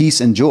just wrote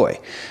peace and joy.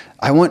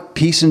 I want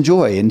peace and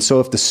joy. And so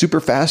if the super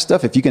fast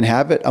stuff, if you can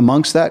have it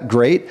amongst that,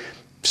 great.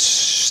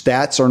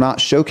 Stats are not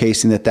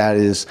showcasing that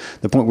is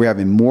the point. We're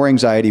having more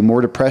anxiety,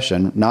 more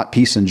depression, not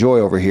peace and joy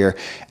over here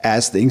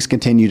as things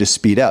continue to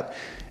speed up.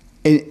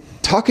 And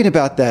talking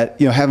about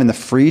that, having the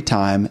free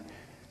time,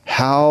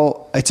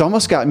 how it's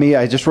almost got me,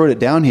 I just wrote it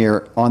down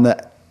here on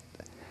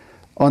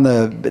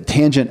the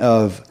tangent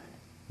of,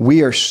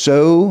 we are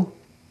getting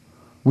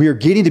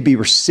to be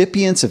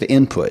recipients of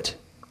input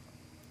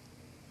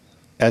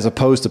as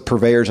opposed to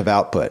purveyors of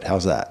output.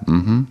 How's that?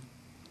 Mm-hmm.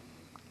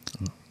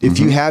 If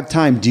you have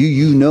time, do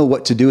you know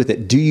what to do with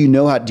it? Do you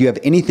have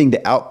anything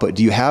to output?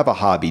 Do you have a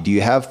hobby? Do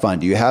you have fun?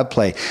 Do you have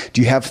play?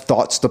 Do you have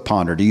thoughts to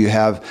ponder? Do you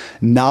have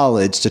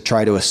knowledge to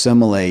try to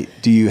assimilate?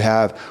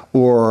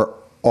 Or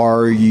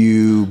are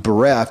you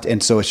bereft?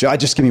 And so I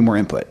just give me more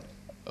input.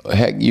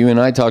 Heck, you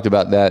and I talked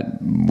about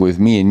that with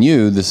me and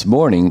you this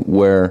morning,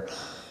 where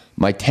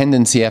my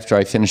tendency after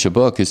I finish a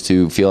book is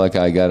to feel like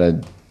I got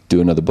to do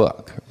another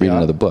book, read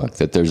another book,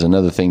 that there's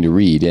another thing to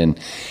read. And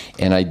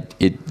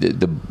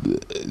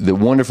the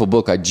wonderful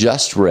book I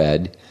just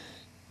read,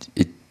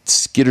 it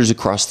skitters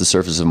across the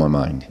surface of my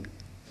mind.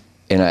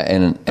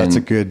 And that's a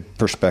good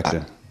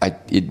perspective.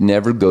 It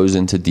never goes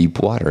into deep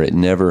water. It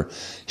never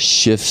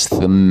shifts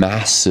the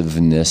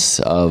massiveness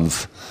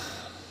of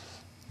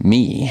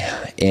me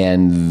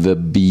and the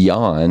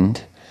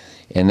beyond.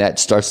 And that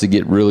starts to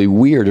get really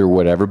weird or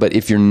whatever. But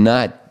if you're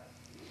not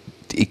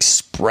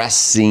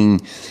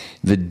expressing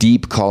the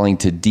deep calling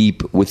to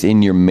deep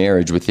within your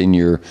marriage, within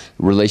your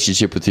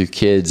relationship with your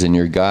kids and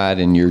your God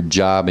and your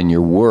job and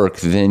your work,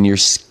 then you're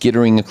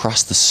skittering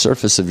across the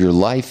surface of your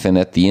life. And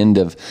at the end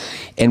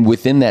and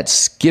within that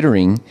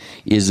skittering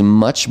is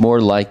much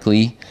more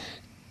likely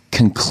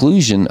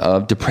conclusion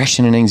of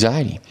depression and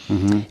anxiety,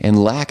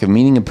 and lack of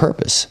meaning and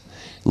purpose,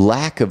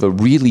 lack of a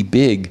really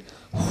big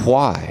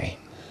why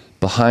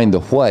behind the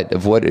what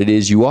of what it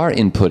is you are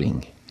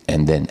inputting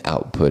and then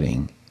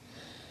outputting.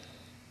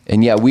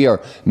 And yeah, we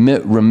are.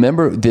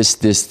 Remember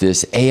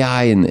this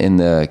AI and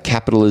the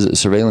capitalism,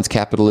 surveillance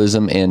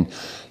capitalism, and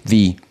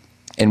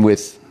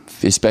with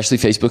especially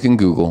Facebook and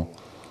Google,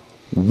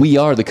 we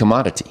are the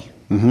commodity.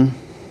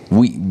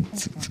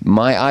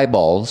 My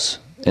eyeballs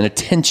and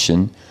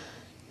attention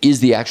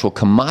is the actual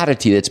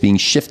commodity that's being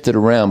shifted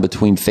around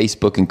between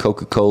Facebook and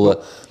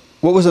Coca-Cola.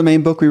 What was the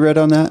main book we read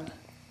on that?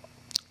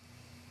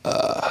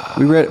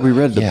 We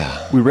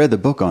read the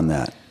book on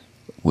that.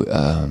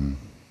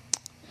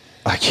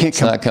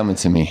 It's not coming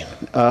to me.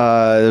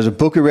 There's a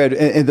book we read,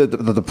 and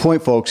the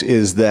point, folks,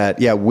 is that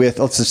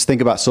let's just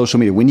think about social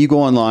media. When you go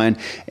online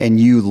and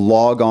you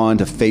log on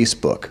to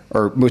Facebook,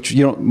 most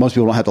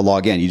people don't have to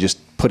log in. You just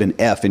put an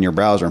F in your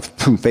browser, and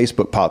boom,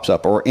 Facebook pops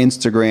up, or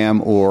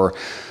Instagram, or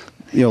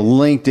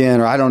LinkedIn,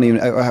 or I don't even,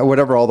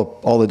 whatever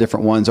all the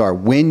different ones are.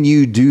 When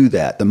you do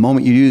that, the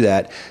moment you do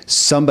that,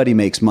 somebody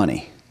makes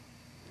money.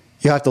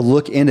 You have to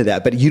look into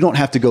that, but you don't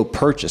have to go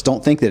purchase.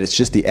 Don't think that it's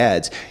just the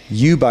ads.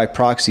 You, by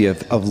proxy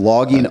of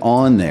logging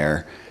on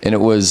there. And it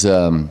was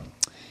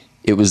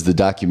the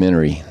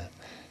documentary.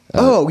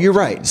 You're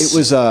right. It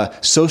was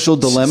Social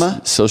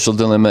Dilemma. Social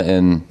Dilemma,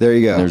 and there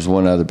you go. There's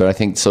one other, but I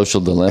think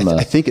Social Dilemma.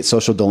 I think it's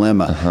Social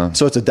Dilemma.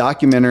 So it's a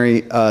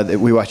documentary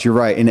that we watch. You're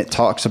right, and it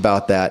talks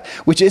about that,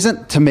 which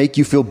isn't to make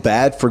you feel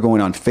bad for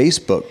going on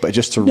Facebook, but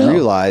just to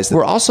realize that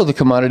we're also the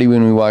commodity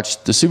when we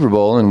watch the Super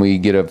Bowl and we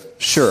get a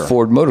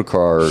Ford motor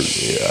car,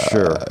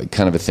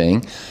 kind of a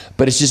thing.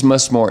 But it's just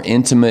much more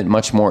intimate,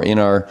 much more in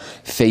our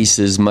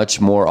faces,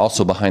 much more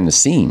also behind the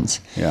scenes.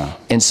 Yeah.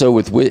 And so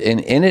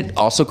and it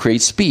also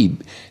creates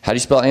speed. How do you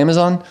spell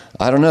Amazon?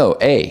 I don't know.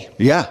 A.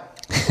 Yeah.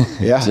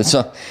 Yeah.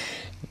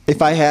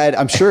 If I had,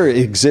 I'm sure it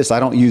exists. I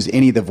don't use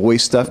any of the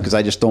voice stuff because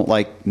I just don't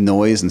like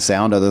noise and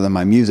sound other than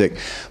my music.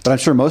 But I'm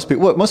sure most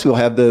people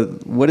have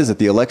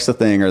the Alexa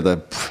thing, or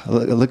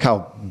look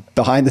how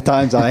behind the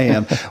times I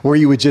am, where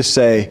you would just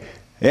say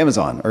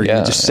Amazon, or you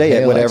just say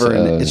it, whatever,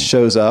 Alexa, and it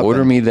shows up.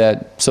 Order me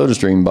that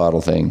SodaStream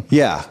bottle thing.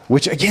 Yeah,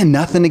 which again,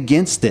 nothing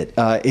against it.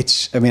 I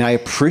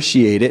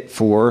appreciate it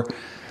for.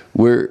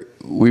 We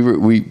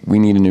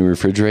need a new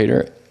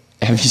refrigerator.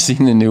 Have you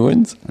seen the new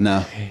ones?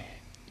 No.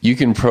 You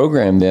can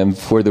program them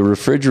where the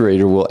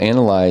refrigerator will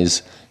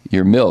analyze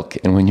your milk,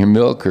 and when your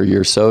milk or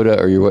your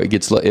soda or your what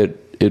gets it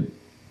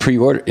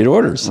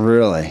orders.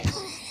 Really?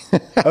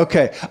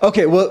 Okay.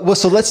 Well,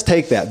 so let's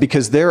take that,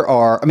 because there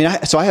are,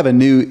 I have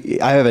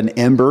an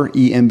Ember,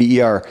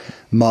 EMBER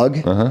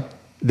mug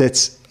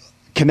that's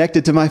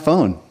connected to my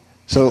phone.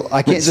 So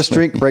I can't just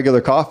drink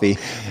regular coffee,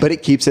 but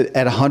it keeps it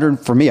at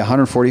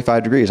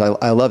 145 degrees.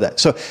 I love that.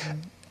 So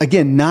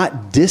again,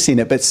 not dissing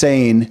it, but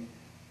saying,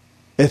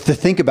 to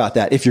think about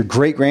that, if your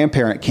great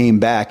grandparent came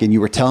back and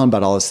you were telling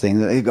about all this thing,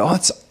 they go, "Oh,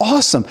 it's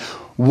awesome.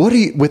 What do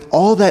you, with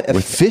all that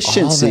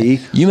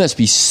efficiency, you must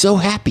be so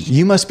happy.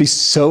 You must be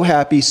so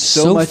happy,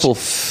 so much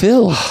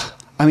fulfilled.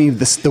 I mean,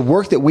 the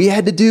work that we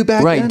had to do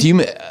back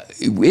then.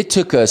 It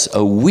took us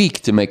a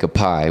week to make a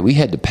pie. We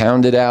had to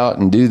pound it out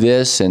and do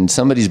this. And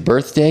somebody's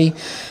birthday,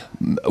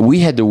 we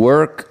had to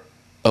work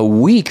a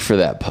week for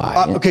that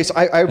pie. Okay, so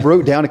I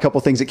wrote down a couple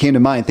of things that came to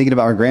mind thinking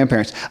about our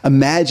grandparents.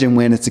 Imagine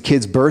when it's a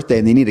kid's birthday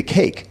and they need a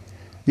cake.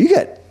 You're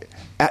going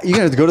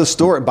to have to go to the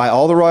store and buy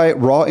all the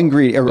raw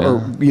ingredient, or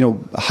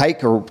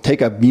hike or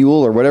take a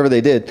mule or whatever they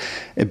did,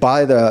 and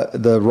buy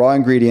the raw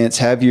ingredients.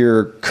 Have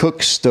your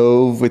cook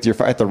stove with your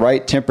fire at the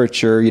right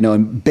temperature,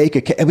 and bake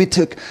a cake. I mean, it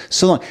took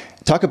so long.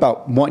 Talk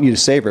about wanting you to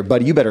savor it,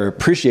 buddy. You better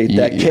appreciate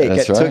that cake.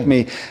 It took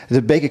me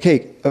to bake a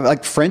cake,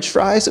 like French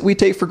fries that we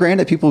take for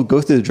granted. People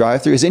go through the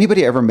drive-thru. Has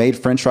anybody ever made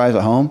French fries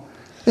at home?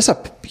 It's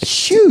a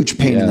huge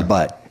pain in the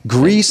butt.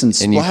 Grease and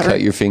splatter. And you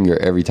cut your finger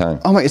every time.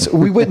 Oh my!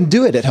 We wouldn't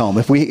do it at home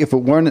if it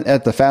weren't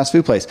at the fast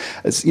food place.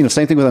 It's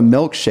same thing with a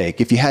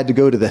milkshake. If you had to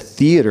go to the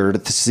theater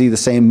to see the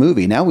same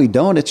movie, now we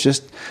don't. It's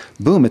just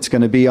boom. It's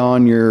going to be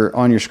on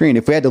your screen.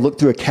 If we had to look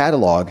through a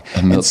catalog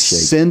and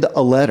send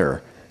a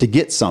letter to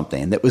get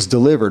something that was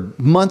delivered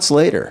months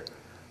later,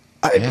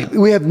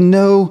 we have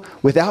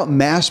without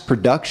mass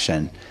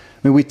production.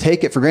 I mean, we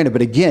take it for granted.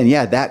 But again,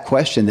 that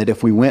question that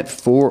if we went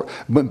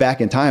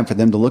back in time for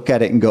them to look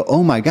at it and go,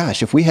 oh my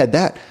gosh, if we had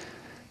that.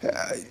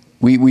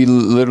 We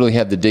literally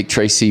have the Dick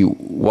Tracy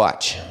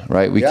watch,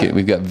 right?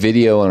 We've got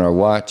video on our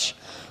watch.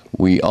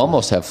 We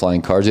almost have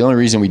flying cars. The only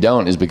reason we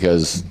don't is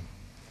because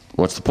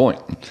what's the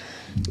point?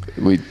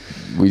 We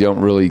don't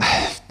really,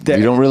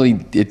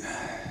 it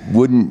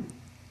wouldn't,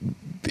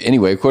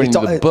 anyway, according to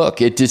the book,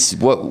 it just,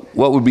 what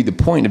would be the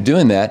point of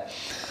doing that?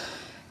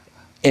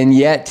 And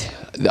yet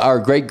our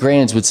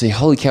great-grands would say,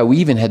 holy cow, we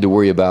even had to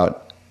worry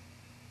about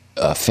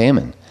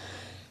famine.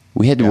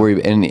 We had to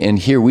worry, and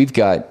here we've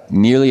got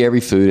nearly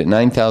every food at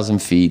 9,000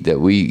 feet that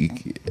we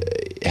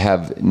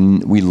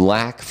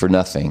lack for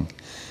nothing.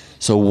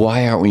 So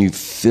why aren't we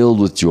filled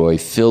with joy,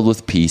 filled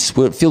with peace,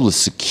 filled with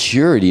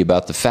security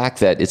about the fact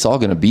that it's all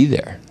going to be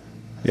there?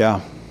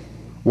 Yeah.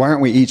 Why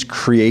aren't we each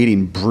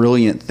creating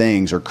brilliant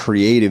things or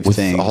creative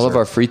things? With all of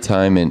our free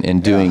time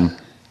and doing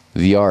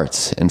the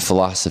arts and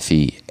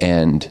philosophy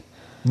and...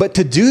 But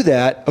to do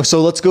that,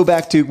 so let's go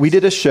back to, we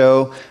did a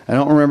show, I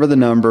don't remember the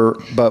number,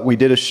 but we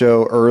did a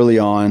show early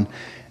on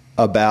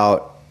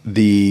about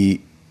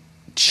the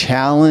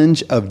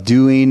challenge of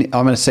doing,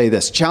 I'm going to say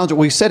this, challenge,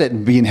 we said it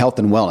in being health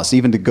and wellness,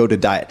 even to go to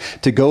diet,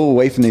 to go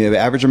away from the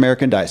average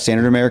American diet,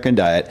 standard American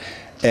diet,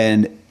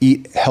 and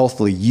eat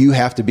healthily, you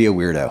have to be a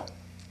weirdo.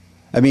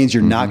 That means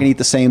you're not going to eat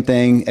the same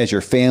thing as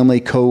your family,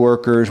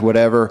 coworkers,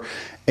 whatever,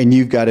 and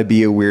you've got to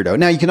be a weirdo.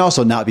 Now, you can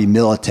also not be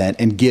militant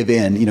and give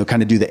in,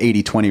 kind of do the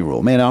 80-20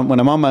 rule. Man, when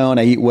I'm on my own,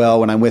 I eat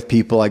well. When I'm with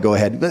people, I go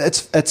ahead.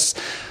 It's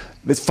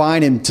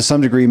fine and to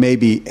some degree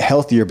maybe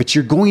healthier, but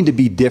you're going to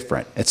be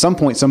different. At some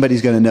point,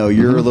 somebody's going to know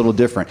you're a little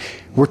different.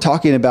 We're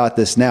talking about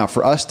this now.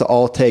 For us to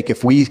all take,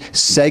 if we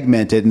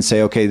segment it and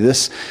say, okay,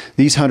 these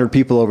 100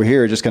 people over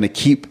here are just going to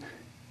keep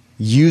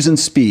using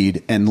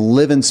speed and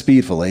living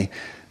speedfully.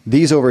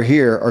 These over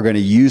here are going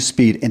to use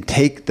speed and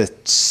take the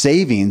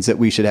savings that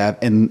we should have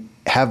and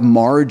have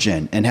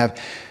margin and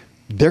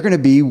they're going to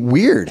be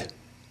weird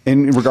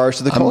in regards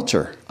to the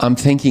culture. I'm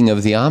thinking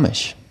of the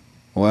Amish.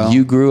 Well,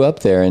 you grew up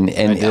there and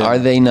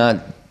have they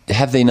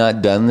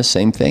not done the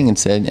same thing and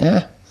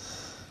said,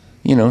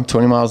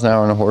 20 miles an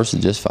hour on a horse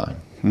is just fine.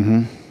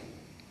 Mm-hmm.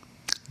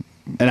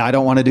 And I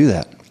don't want to do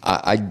that.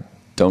 I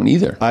don't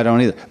either.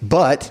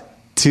 But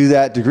to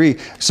that degree.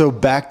 So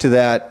back to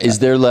that. Is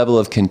their level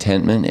of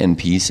contentment and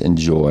peace and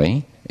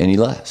joy any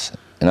less?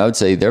 And I would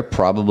say they're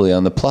probably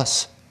on the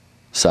plus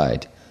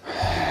side.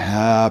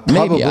 Probably.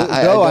 Maybe.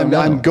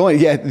 I'm going.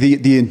 Yeah,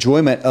 the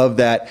enjoyment of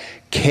that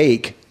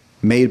cake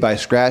made by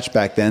scratch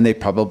back then, they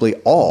probably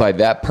all by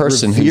that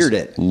person who's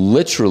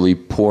literally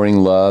pouring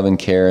love and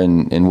care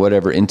and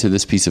whatever into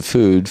this piece of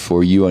food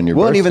for you on your birthday.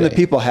 Well, and even the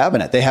people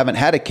having it, they haven't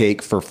had a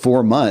cake for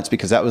 4 months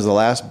because that was the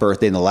last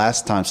birthday and the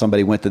last time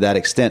somebody went to that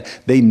extent.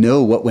 They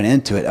know what went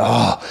into it.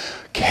 Oh,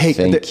 cake!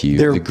 Thank you.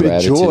 Their the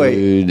gratitude,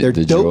 joy, their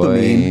the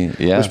dopamine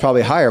joy. was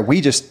probably higher.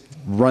 We just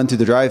run through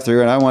the drive-thru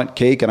and I want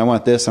cake and I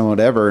want this and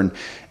whatever,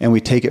 and we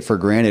take it for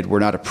granted. We're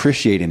not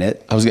appreciating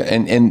it.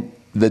 And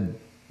the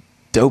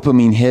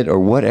dopamine hit or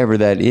whatever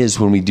that is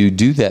when we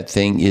do that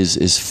thing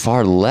is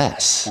far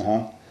less.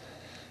 Well,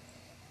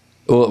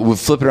 we'll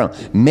flip it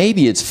around.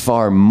 Maybe it's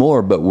far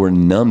more, but we're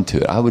numb to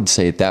it. I would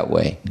say it that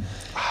way.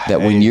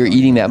 That when you're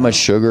eating that much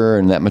sugar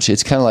and that much,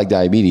 it's kind of like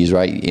diabetes,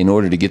 right? In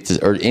order to get this,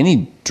 or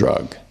any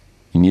drug,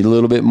 you need a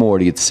little bit more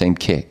to get the same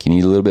kick. You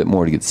need a little bit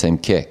more to get the same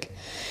kick.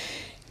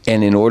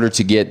 And in order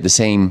to get the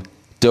same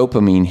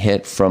dopamine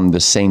hit from the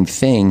same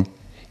thing,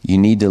 you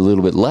need a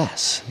little bit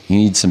less. You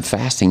need some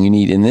fasting. You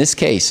need, in this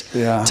case,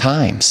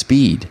 time,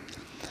 speed.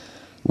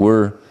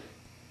 We're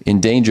in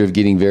danger of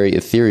getting very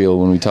ethereal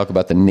when we talk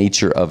about the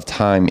nature of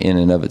time in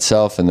and of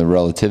itself and the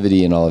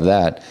relativity and all of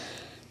that.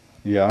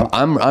 Yeah,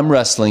 I'm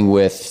wrestling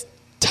with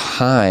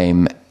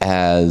time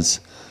as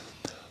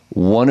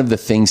one of the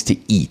things to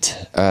eat,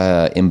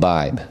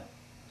 imbibe.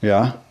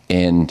 Yeah.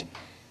 And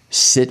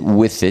sit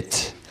with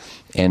it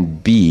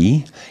and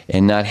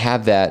not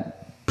have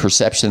that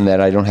perception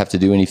that I don't have to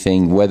do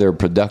anything, whether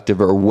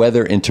productive or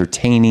whether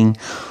entertaining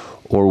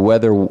or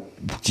whether,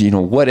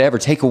 whatever,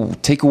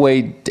 take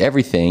away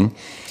everything,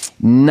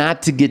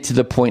 not to get to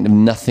the point of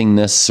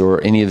nothingness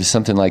or any of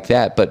something like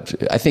that. But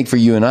I think for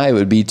you and I, it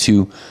would be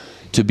to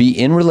be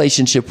in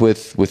relationship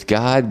with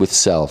God, with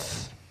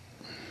self,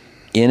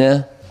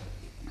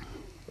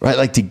 right,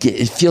 like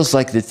it feels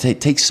like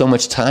it takes so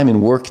much time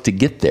and work to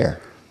get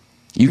there.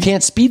 You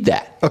can't speed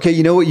that. Okay,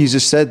 you know what you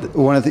just said?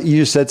 You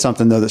just said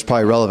something, though, that's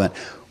probably relevant.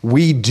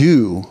 We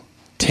do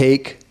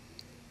take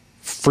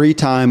free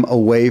time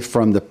away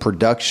from the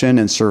production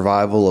and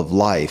survival of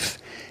life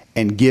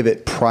and give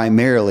it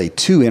primarily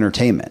to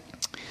entertainment.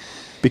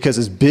 Because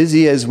as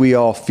busy as we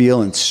all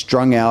feel and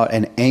strung out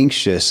and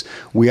anxious,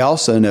 we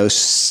also know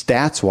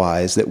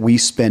stats-wise that we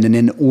spend an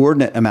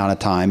inordinate amount of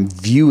time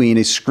viewing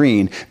a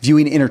screen,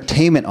 viewing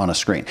entertainment on a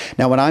screen.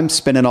 Now, when I'm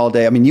spending all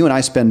day, you and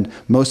I spend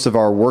most of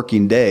our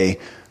working day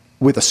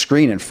with a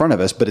screen in front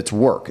of us, but it's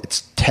work.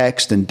 It's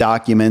text and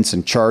documents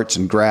and charts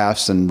and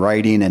graphs and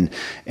writing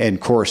and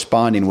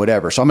corresponding,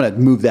 whatever. So I'm going to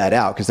move that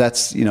out because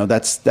that's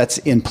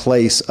in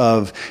place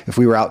of if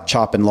we were out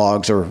chopping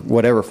logs or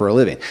whatever for a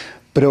living.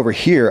 But over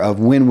here, of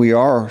when we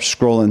are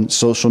scrolling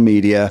social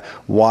media,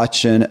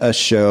 watching a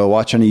show,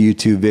 watching a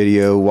YouTube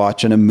video,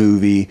 watching a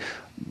movie,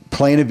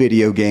 playing a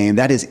video game,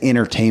 that is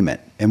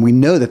entertainment. And we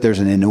know that there's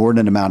an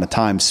inordinate amount of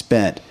time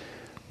spent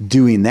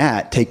doing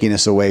that, taking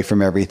us away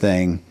from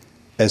everything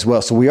as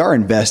well. So we are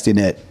investing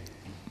it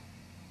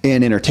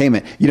in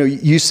entertainment.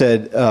 You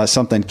said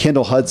something.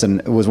 Kendall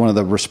Hudson was one of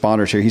the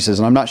responders here. He says,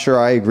 and I'm not sure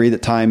I agree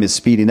that time is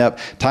speeding up.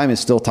 Time is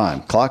still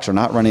time. Clocks are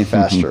not running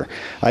faster.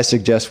 I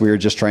suggest we are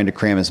just trying to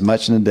cram as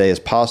much in a day as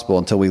possible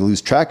until we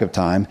lose track of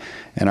time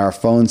and our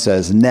phone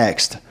says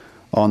next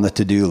on the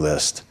to-do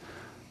list.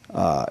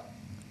 One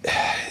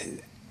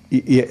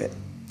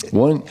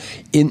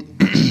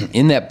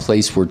in that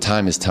place where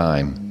time is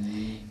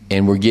time,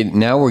 and we're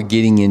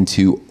getting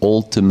into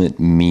ultimate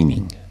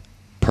meaning,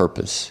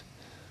 purpose.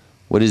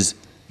 What is,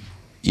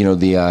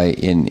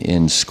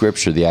 in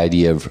Scripture, the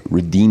idea of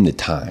redeem the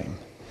time,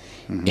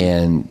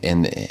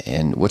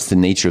 and what's the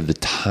nature of the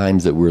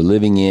times that we're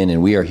living in,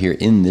 and we are here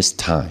in this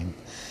time,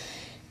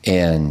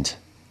 and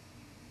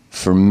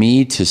for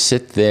me to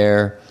sit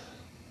there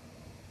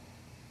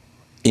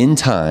in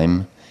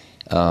time,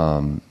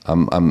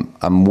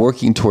 I'm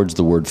working towards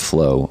the word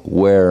flow,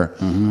 where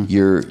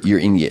you're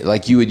in,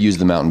 like you would use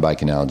the mountain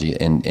bike analogy,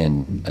 and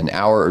an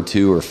hour or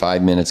 2 or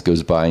 5 minutes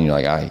goes by, and you're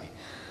like,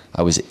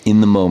 I was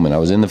in the moment. I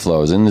was in the flow. I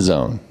was in the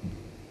zone.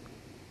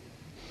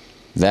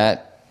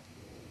 That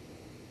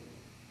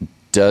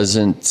does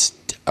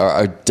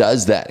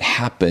that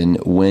happen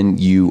when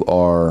you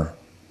are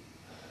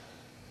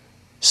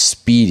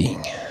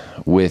speeding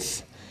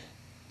with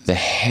the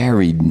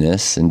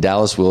harriedness? And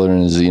Dallas Willard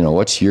is,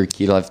 what's your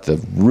key to life? The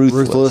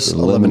ruthless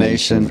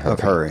elimination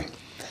of hurry.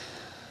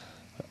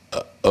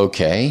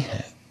 Okay.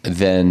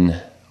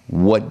 Then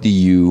what do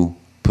you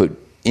put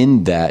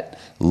in that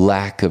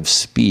lack of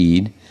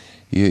speed?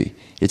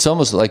 It's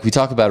almost like we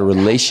talk about a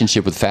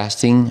relationship with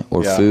fasting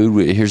or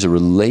food. Here's a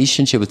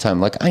relationship with time.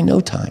 Like, I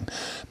know time,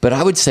 but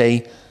I would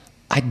say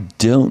I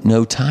don't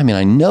know time, and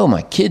I know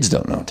my kids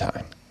don't know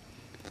time.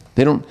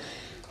 They don't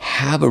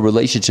have a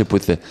relationship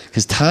with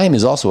because time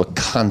is also a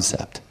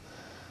concept.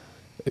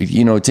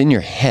 It's in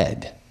your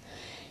head,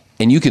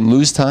 and you can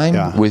lose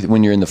time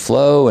when you're in the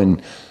flow.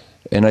 And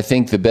I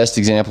think the best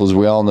example is,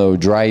 we all know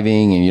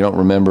driving, and you don't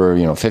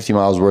remember, 50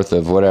 miles worth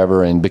of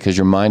whatever, and because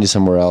your mind is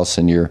somewhere else,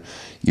 and you're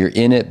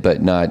in it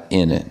but not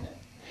in it.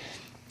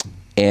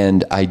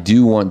 And I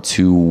do want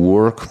to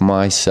work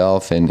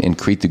myself and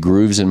create the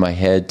grooves in my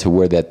head to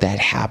where that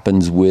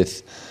happens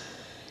with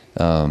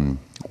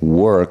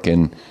work.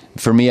 And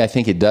for me, I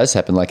think it does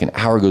happen. Like, an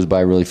hour goes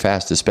by really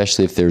fast,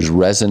 especially if there's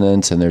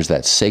resonance and there's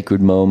that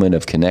sacred moment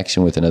of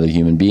connection with another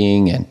human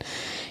being,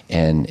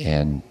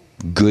 and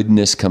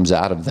goodness comes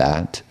out of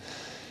that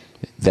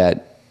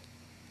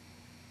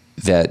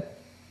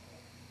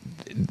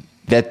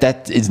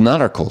is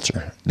not our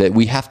culture. That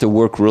we have to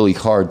work really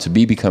hard to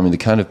be becoming the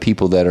kind of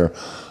people that are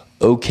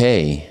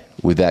okay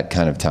with that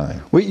kind of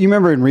time. Well, you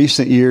remember in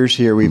recent years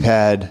here, we've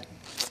had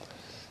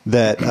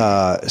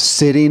that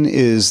sitting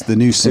is the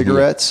new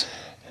cigarettes,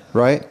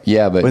 right?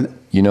 Yeah, but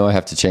I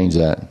have to change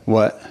that.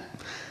 What?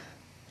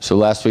 So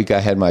last week I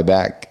had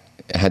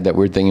that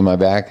weird thing in my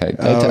back.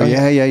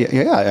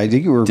 Yeah. I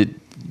think you were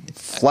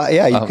flat.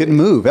 Yeah, you couldn't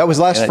move. That was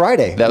last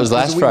Friday. That was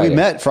last Friday. We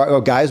met.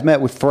 Guys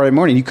met with Friday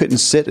morning. You couldn't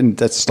sit in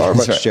that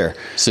Starbucks chair.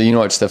 So you know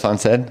what Stefan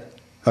said?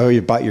 Oh,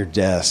 you bought your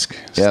desk.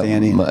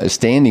 Standing.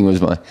 Standing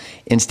was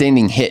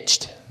standing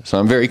hitched. So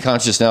I'm very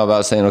conscious now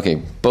about saying, okay,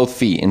 both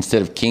feet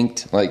instead of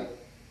kinked. Like,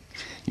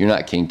 you're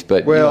not kinked,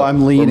 but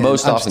I'm leaning.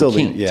 Most often still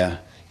kinked. Leaning,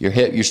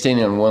 yeah. You're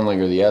standing on one leg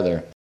or the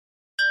other.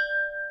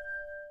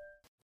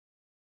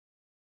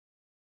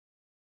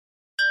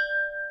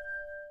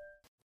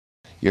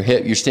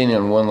 you're standing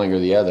on one leg or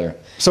the other.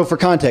 So for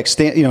context,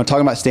 talking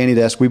about standing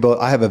desk,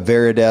 I have a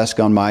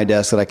Varidesk on my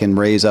desk that I can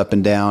raise up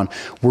and down.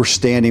 We're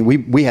standing.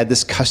 We had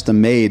this custom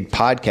made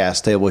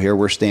podcast table here.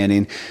 We're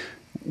standing.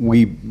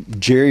 We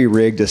jerry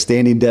rigged a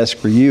standing desk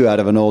for you out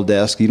of an old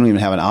desk. You don't even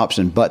have an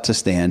option but to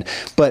stand.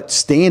 But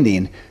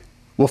standing,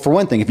 well, for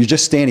one thing, if you're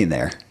just standing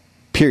there,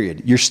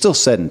 period, you're still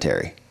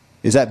sedentary.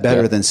 Is that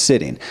better than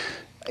sitting?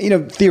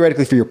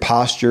 Theoretically, for your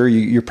posture,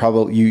 you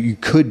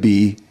could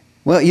be.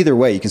 Well, either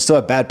way, you can still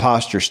have bad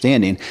posture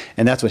standing,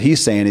 and that's what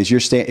he's saying is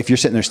if you're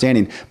sitting there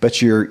standing, but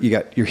you're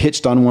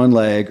hitched on one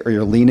leg, or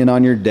you're leaning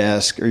on your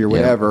desk, or you're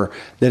whatever,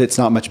 that it's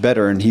not much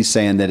better. And he's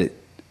saying that it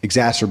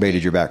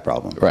exacerbated your back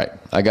problem. Right.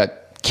 I got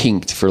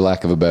kinked, for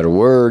lack of a better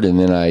word, and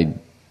then I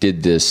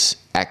did this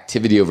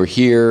activity over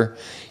here,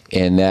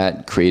 and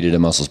that created a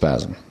muscle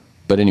spasm.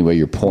 But anyway,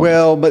 your point.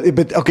 Well,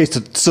 but okay,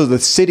 so the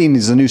sitting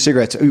is the new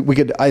cigarettes.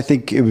 I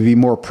think it would be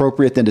more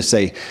appropriate than to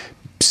say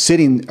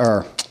sitting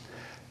or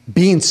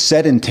being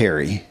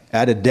sedentary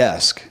at a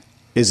desk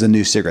is the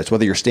new cigarettes,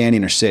 whether you're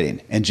standing or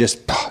sitting, and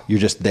you're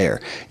just there.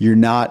 You're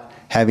not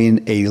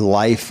having a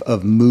life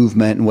of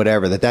movement and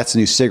whatever. That's the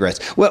new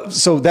cigarettes. Well,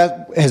 so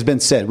that has been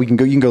said. You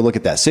can go look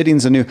at that.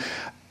 Sitting's the new.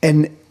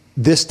 And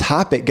this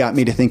topic got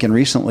me to thinking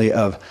recently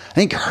of, I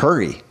think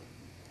hurry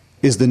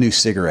is the new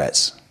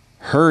cigarettes.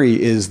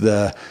 Hurry is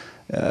the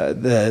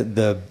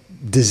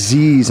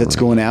disease that's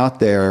going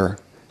out there.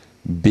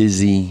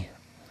 Busy.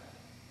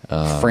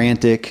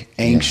 Frantic,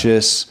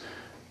 anxious,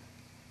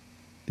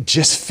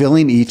 just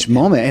filling each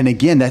moment. And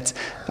again,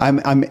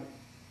 I'm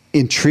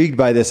intrigued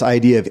by this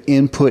idea of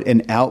input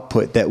and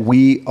output, that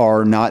we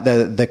are not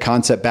the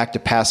concept back to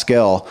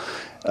Pascal,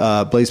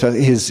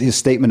 his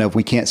statement of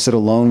we can't sit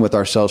alone with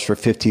ourselves for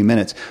 15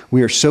 minutes.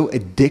 We are so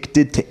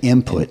addicted to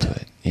input.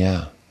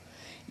 Yeah.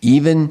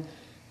 Even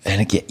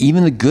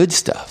the good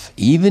stuff,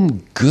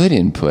 even good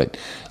input.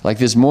 Like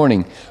this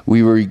morning,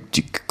 we were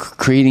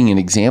creating an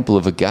example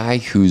of a guy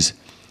who's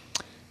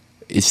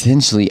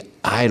essentially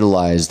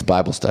idolized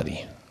Bible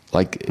study.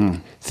 Like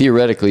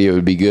theoretically, it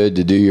would be good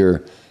to do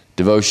your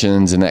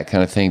devotions and that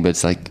kind of thing, but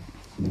it's like,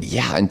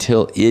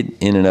 until it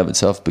in and of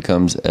itself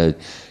becomes a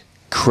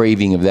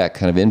craving of that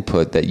kind of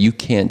input, that you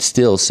can't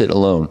still sit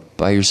alone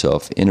by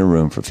yourself in a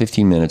room for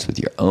 15 minutes with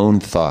your own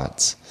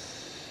thoughts,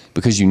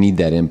 because you need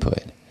that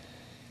input.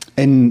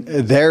 And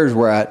there's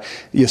where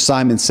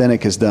Simon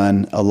Sinek has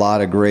done a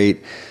lot of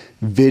great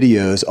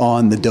videos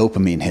on the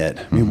dopamine hit.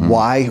 I mean,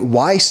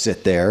 why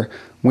sit there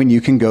when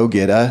you can go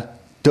get a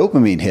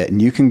dopamine hit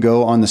and you can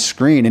go on the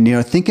screen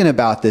and, thinking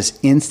about this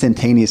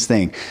instantaneous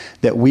thing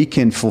that we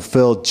can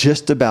fulfill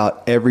just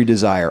about every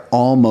desire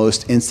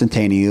almost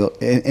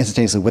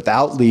instantaneously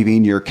without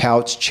leaving your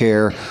couch,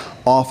 chair,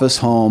 office,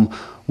 home,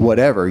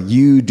 whatever.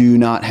 You do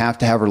not have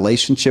to have a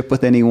relationship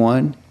with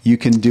anyone. You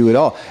can do it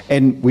all.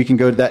 And we can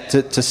go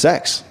to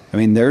sex. I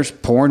mean, there's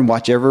porn,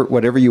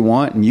 whatever you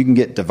want, and you can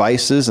get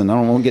devices, and I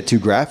don't want to get too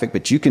graphic,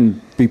 but you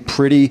can be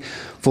pretty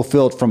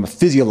fulfilled from a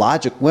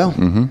physiological,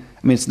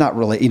 I mean, it's not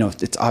really,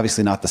 it's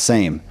obviously not the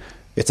same.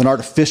 It's an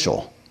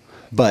artificial,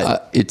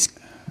 but it's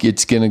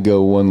going to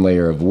go one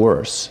layer of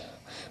worse.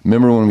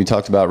 Remember when we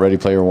talked about Ready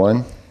Player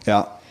One?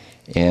 Yeah.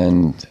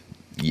 And,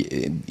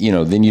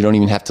 then you don't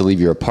even have to leave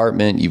your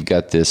apartment. You've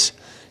got this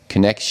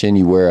connection.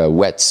 You wear a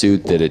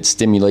wetsuit that it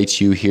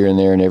stimulates you here and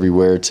there and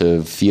everywhere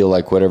to feel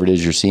like whatever it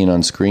is you're seeing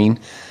on screen.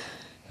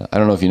 I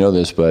don't know if you know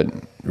this, but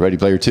Ready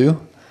Player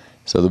 2.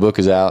 So the book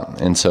is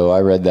out, and so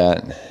I read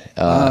that.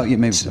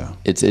 Maybe so.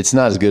 It's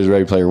not as good as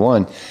Ready Player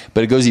One,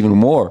 but it goes even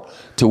more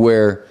to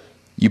where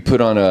you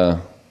put on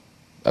a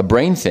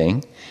brain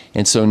thing,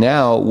 and so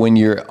now when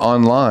you're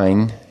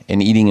online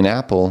and eating an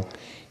apple,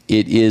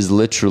 it is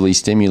literally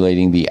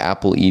stimulating the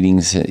apple eating.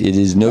 It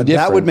is no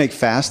different. That would make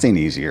fasting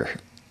easier.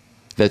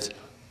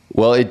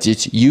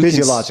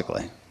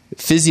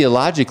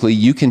 Physiologically,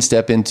 you can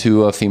step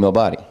into a female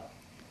body.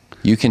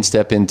 You can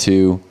step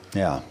into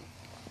an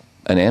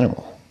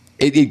animal.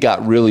 It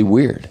got really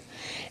weird.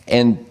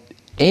 And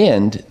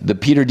the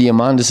Peter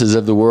Diamondises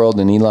of the world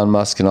and Elon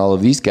Musk and all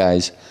of these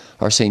guys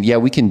are saying,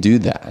 we can do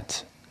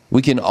that.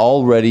 We can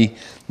already,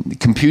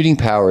 computing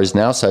power is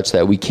now such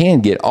that we can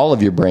get all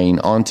of your brain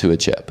onto a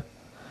chip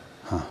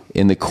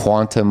in the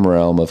quantum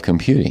realm of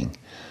computing.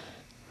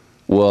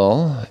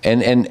 Well,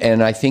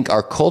 and I think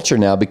our culture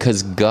now,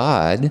 because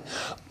God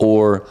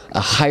or a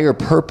higher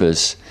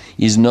purpose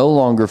is no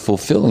longer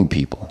fulfilling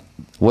people,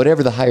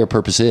 whatever the higher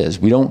purpose is.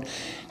 We don't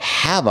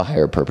have a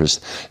higher purpose.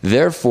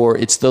 Therefore,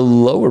 it's the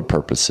lower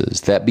purposes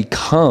that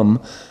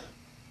become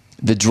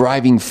the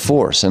driving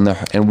force. And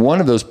one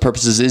of those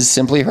purposes is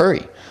simply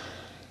hurry.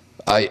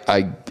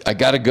 I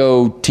got to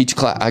go teach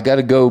class. I got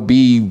to go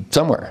be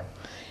somewhere.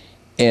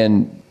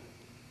 And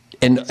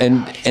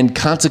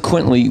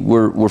consequently,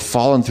 we're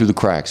falling through the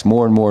cracks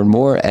more and more and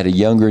more at a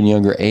younger and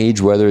younger age,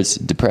 whether it's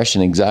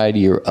depression,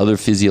 anxiety, or other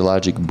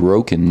physiologic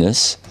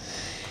brokenness.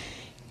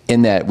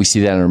 In that we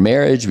see that in our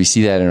marriage, we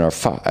see that in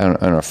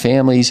our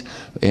families,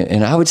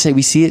 and I would say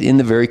we see it in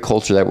the very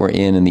culture that we're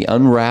in the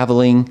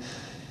unraveling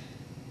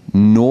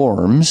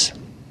norms.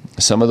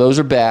 Some of those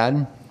are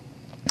bad,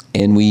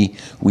 And we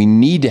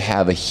need to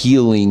have a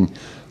healing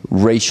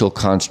racial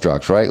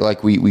construct, right?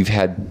 Like we've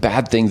had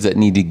bad things that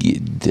need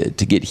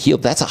to get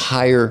healed. That's a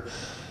higher,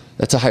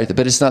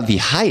 but it's not the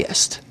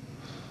highest.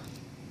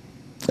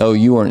 Oh,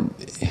 you weren't,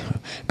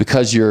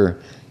 because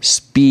your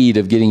speed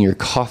of getting your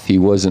coffee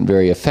wasn't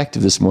very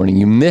effective this morning,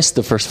 you missed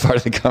the first part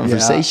of the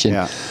conversation.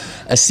 Yeah.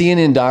 A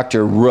CNN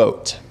doctor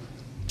wrote,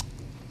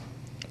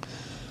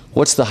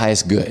 what's the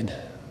highest good?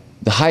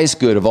 The highest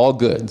good of all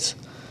goods.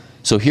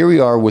 So here we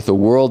are with a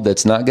world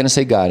that's not going to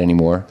say God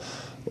anymore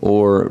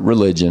or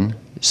religion.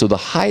 So the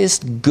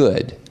highest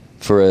good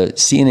for a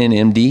CNN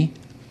MD,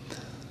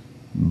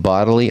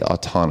 bodily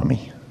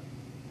autonomy.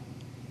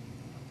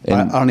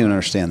 And I don't even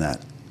understand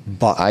that.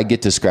 But I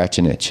get to scratch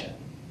an itch.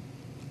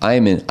 I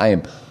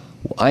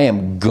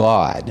am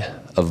God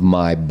of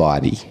my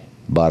body,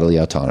 bodily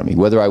autonomy.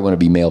 Whether I want to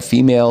be male,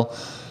 female,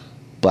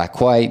 black,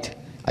 white,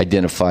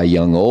 identify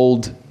young,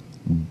 old,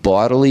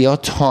 bodily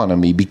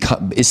autonomy,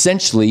 become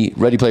essentially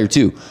Ready Player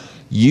 2.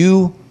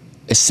 You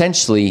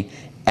essentially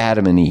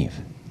Adam and Eve.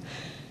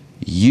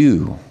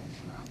 You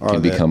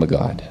can become a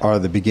god. Are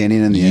the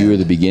beginning and the end. You are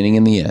the beginning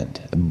and the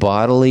end.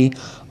 Bodily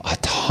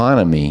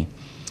autonomy.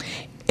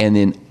 And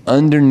then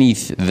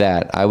underneath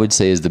that, I would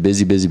say, is the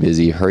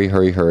busy,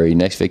 hurry,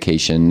 next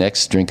vacation,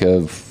 next drink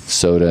of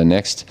soda,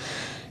 next.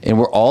 And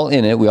we're all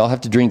in it. We all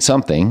have to drink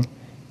something.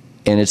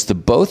 And it's the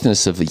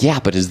bothness of,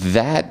 but is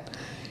that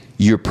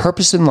your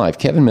purpose in life?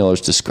 Kevin Miller,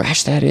 is to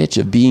scratch that itch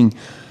of being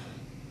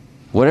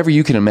whatever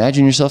you can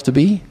imagine yourself to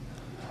be?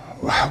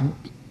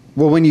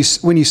 Well, when you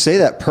say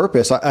that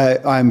purpose,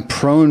 I'm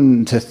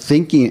prone to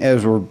thinking,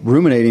 as we're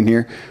ruminating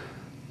here,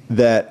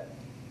 that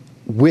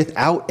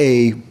without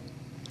a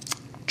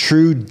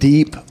true,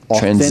 deep,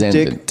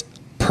 authentic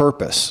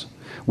purpose,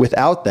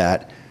 without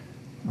that,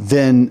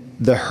 then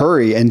the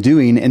hurry and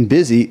doing and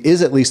busy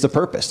is at least the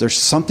purpose. There's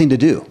something to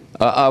do.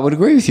 I would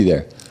agree with you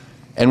there.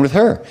 And with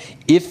her,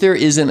 if there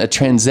isn't a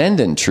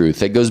transcendent truth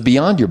that goes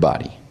beyond your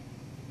body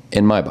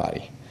and my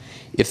body,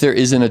 if there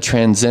isn't a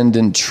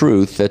transcendent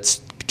truth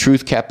that's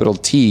truth, capital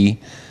T,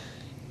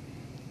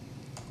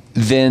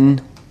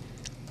 then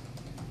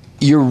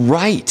you're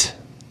right.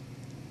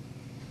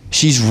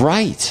 She's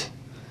right.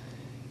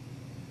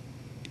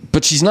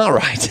 But she's not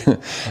right.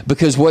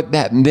 Because what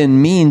that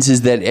then means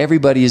is that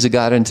everybody is a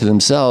god unto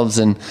themselves,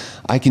 and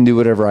I can do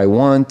whatever I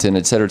want, and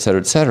et cetera, et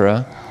cetera, et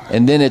cetera.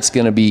 And then it's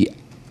going to be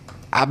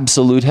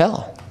absolute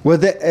hell. Well,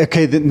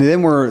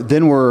 then we're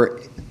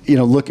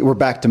we're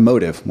back to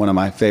motive. One of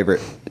my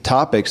favorite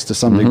topics to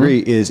some degree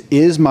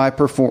is my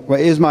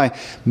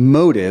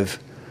motive.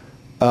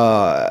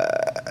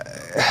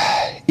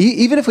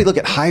 Even if we look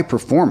at high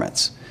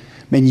performance,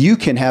 you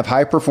can have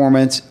high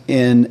performance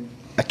in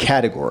a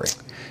category.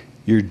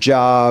 Your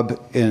job,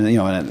 in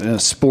a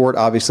sport,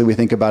 obviously we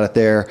think about it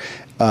there,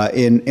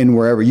 in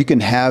wherever. You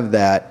can have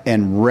that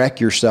and wreck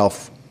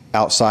yourself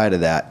outside of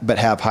that, but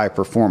have high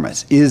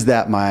performance. Is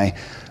that my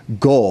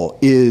goal?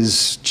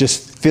 Is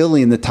just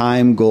filling the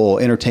time goal,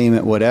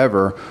 entertainment,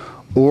 whatever?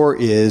 Or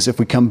is, if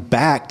we come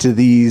back to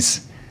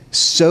these,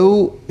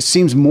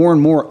 seems more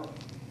and more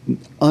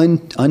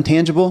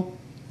untangible,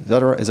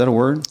 is that a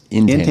word?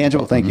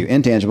 Intangible. Thank you.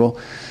 Intangible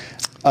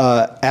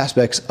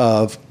aspects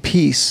of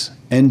peace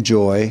and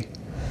joy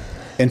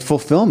and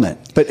fulfillment.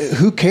 But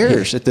who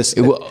cares at this?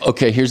 Well,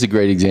 okay, here's a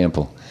great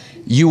example.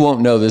 You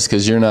won't know this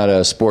because you're not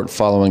a sport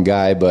following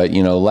guy, but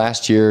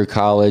last year,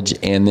 college,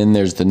 and then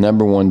there's the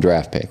number one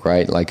draft pick,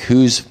 right? Like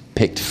who's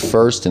picked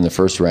first in the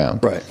first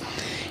round. Right.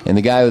 And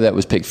the guy that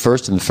was picked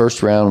first in the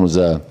first round was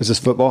Is this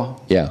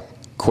football? Yeah,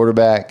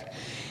 quarterback.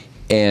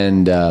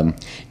 And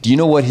do you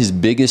know what his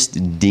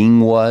biggest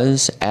ding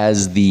was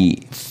as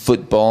the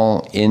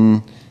football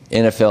in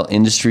NFL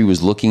industry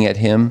was looking at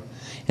him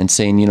and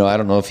saying, I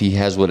don't know if he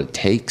has what it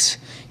takes.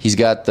 He's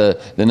got the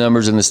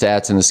numbers and the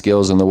stats and the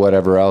skills and the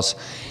whatever else.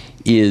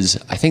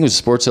 I think it was a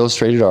Sports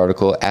Illustrated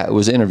article,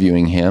 was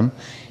interviewing him.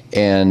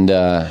 And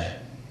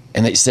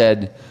they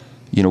said,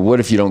 what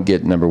if you don't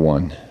get number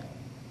one?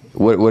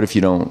 What if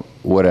you don't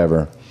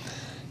whatever?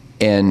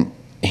 And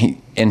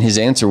his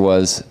answer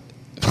was,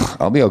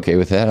 I'll be okay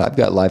with that. I've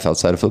got life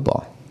outside of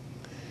football.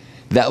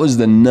 That was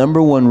the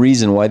number one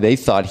reason why they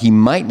thought he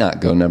might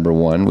not go number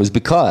one, was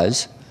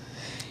because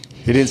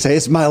he didn't say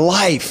it's my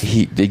life.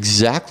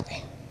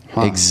 Exactly.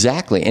 Huh.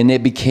 Exactly. And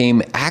it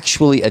became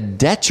actually a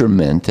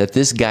detriment that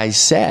this guy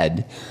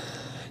said,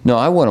 no,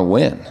 I want to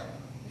win.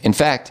 In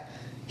fact,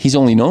 he's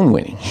only known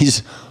winning.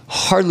 He's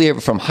hardly ever,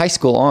 from high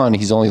school on,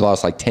 he's only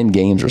lost like 10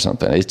 games or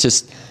something. It's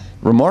just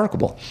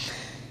remarkable.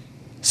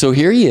 So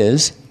here he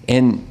is,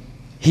 and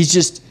he's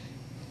just,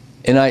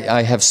 and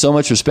I have so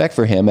much respect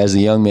for him as a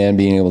young man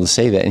being able to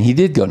say that, and he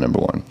did go number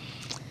one.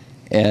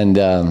 And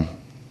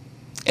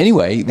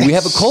anyway, we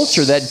have a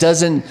culture that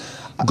doesn't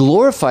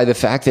glorify the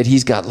fact that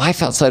he's got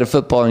life outside of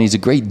football and he's a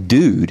great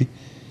dude.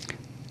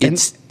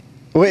 This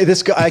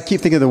guy, I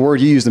keep thinking of the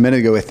word you used a minute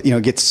ago. With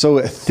gets so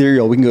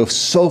ethereal. We can go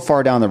so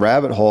far down the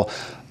rabbit hole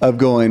of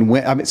going.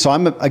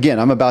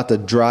 I'm about to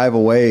drive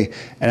away,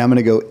 and I'm going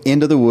to go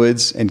into the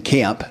woods and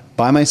camp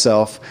by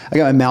myself. I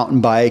got my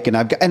mountain bike, and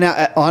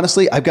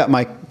honestly, I've got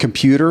my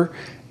computer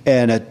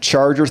and a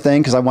charger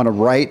thing because I want to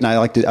write, and I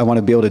want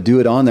to be able to do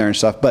it on there and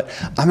stuff. But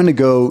I'm going to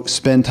go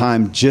spend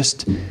time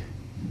just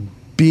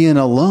being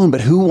alone.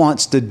 But who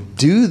wants to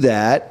do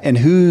that, and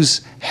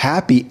who's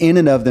happy in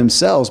and of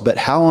themselves? But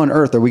how on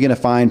earth are we going to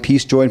find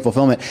peace, joy, and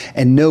fulfillment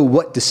and know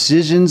what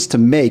decisions to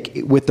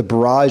make with the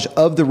barrage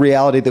of the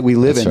reality that we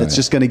live in? It's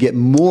just going to get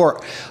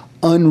more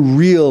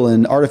unreal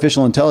and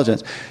artificial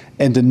intelligence,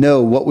 and to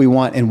know what we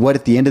want and what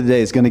at the end of the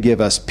day is going to give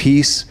us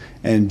peace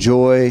and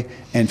joy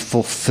and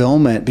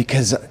fulfillment,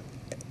 because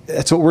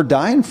that's what we're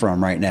dying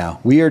from right now.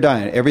 We are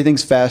dying.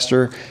 Everything's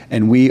faster,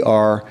 and we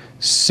are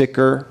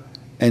sicker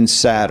and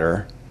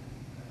sadder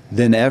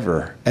than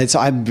ever. And so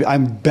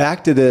I'm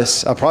back to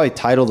this. I'll probably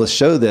title the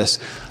show this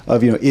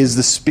of, is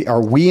the speed,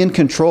 are we in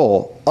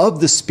control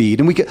of the speed?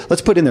 And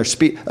let's put in there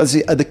speed,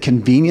 the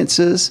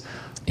conveniences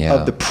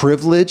of the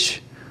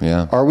privilege.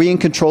 Yeah. Are we in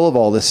control of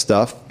all this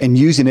stuff and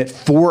using it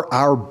for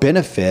our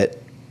benefit?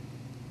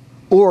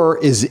 Or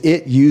is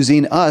it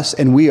using us,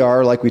 and we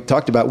are, like we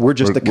talked about, we're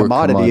just a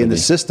commodity in the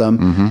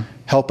system,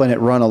 helping it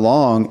run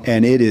along,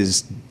 and it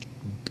is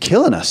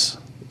killing us.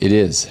 It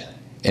is.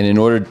 And in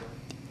order,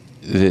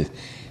 the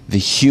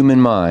human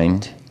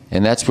mind,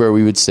 and that's where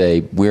we would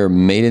say we're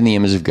made in the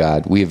image of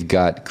God. We have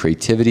got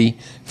creativity,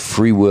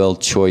 free will,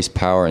 choice,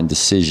 power, and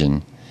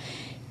decision.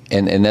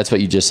 And that's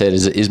what you just said.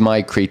 Is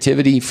my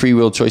creativity, free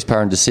will, choice,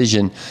 power, and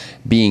decision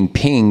being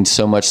pinged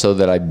so much so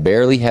that I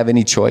barely have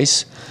any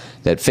choice?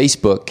 That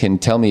Facebook can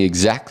tell me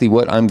exactly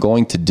what I'm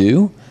going to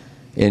do?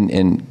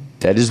 And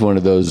that is one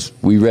of those,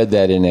 we read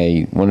that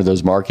in one of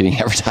those marketing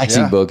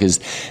advertising book, is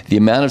the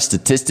amount of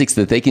statistics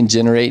that they can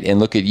generate and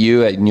look at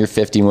you and you're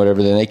 50 and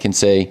whatever, then they can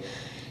say,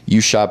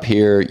 you shop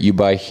here, you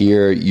buy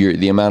here,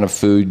 the amount of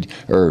food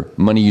or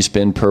money you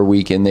spend per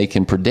week, and they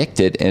can predict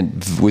it,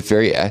 and with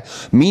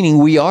meaning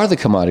we are the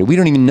commodity. We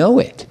don't even know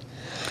it.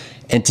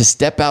 And to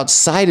step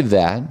outside of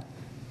that,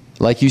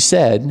 like you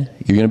said,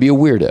 you're going to be a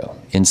weirdo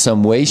in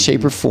some way,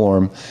 shape, or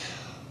form.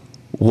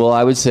 Well,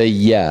 I would say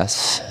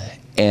yes.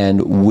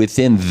 And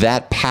within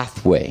that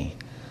pathway,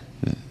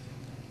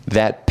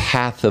 that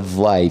path of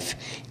life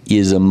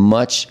is a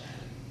much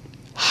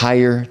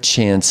higher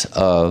chance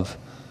of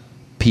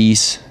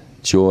peace,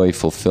 joy,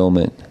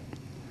 fulfillment.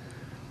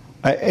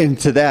 And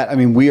to that, I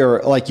mean, we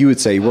are, like you would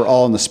say, we're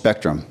all in the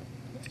spectrum.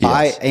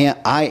 Yes.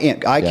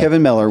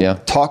 Kevin Miller,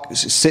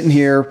 sitting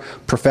here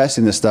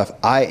professing this stuff.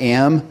 I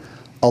am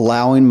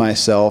allowing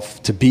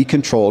myself to be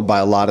controlled by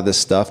a lot of this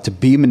stuff, to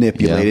be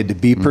manipulated, to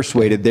be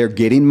persuaded. They're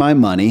getting my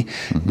money.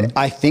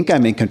 I think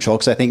I'm in control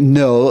because I think,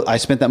 no, I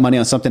spent that money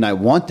on something I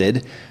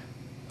wanted,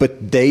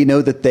 but they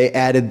know that they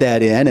added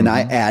that in, and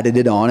I added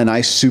it on, and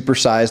I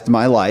supersized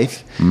my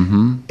life.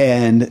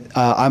 And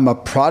I'm a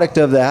product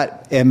of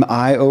that. Am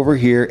I over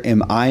here?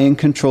 Am I in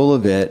control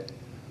of it?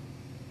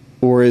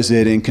 Or is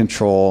it in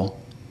control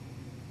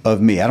of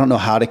me? I don't know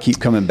how to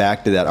keep coming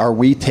back to that. Are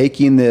we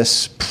taking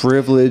this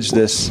privilege,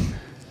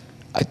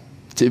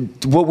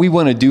 what we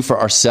want to do for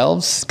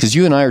ourselves, because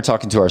you and I are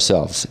talking to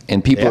ourselves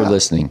and people are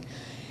listening,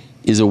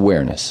 is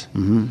awareness.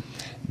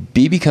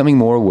 Be becoming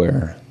more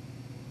aware.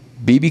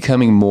 Be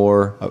becoming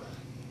more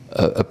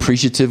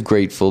appreciative,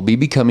 grateful. Be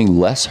becoming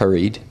less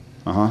hurried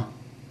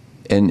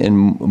and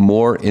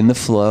more in the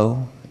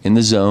flow, in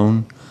the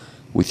zone,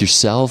 with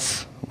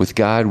yourself, with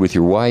God, with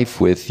your wife,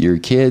 with your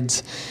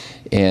kids,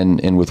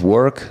 and with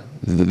work.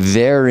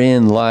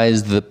 Therein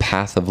lies the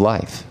path of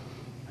life.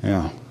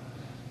 Yeah.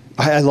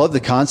 I love the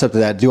concept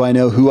of that. Do I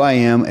know who I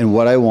am and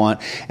what I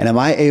want? And am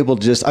I able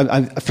to just,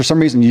 for some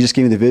reason, you just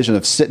gave me the vision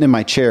of sitting in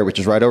my chair, which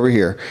is right over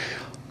here,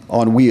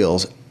 on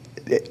wheels.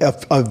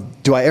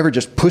 Do I ever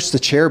just push the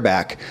chair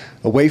back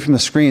away from the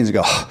screens and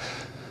go,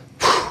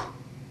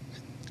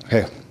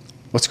 okay,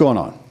 what's going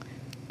on?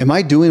 Am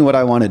I doing what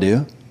I want to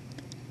do?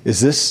 Is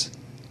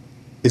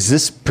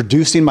this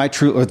producing my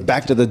true,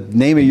 back to the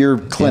name of your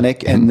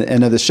clinic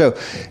and of the show,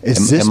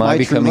 is this my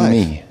true life? Am I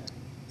becoming me?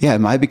 Yeah,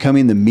 am I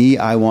becoming the me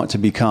I want to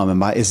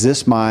become? Is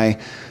this my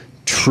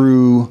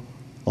true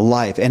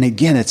life? And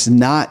again, it's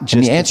not just...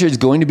 And the answer is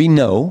going to be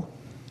no.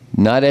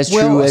 Not as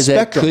true as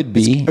it could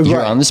be.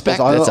 You're on the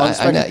spectrum.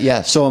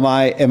 Yes. So am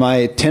I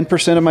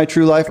 10% of my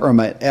true life, or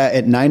am I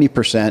at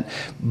 90%?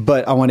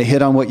 But I want to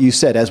hit on what you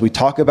said as we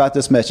talk about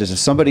this message. If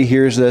somebody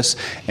hears this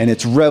and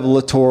it's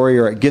revelatory,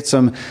 or it gets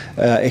them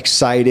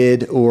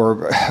excited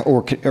or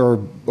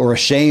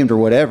ashamed or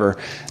whatever,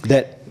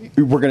 that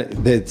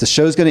the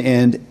show's going to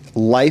end.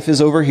 Life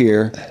is over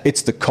here.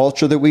 It's the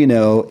culture that we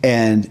know,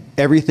 and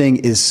everything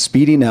is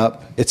speeding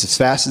up. It's as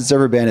fast as it's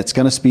ever been. It's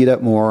going to speed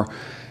up more.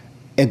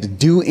 And to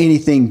do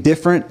anything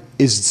different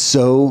is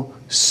so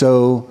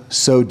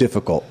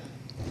difficult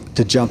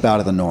to jump out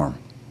of the norm.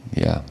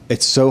 Yeah.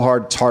 It's so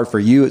hard. It's hard for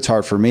you. It's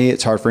hard for me.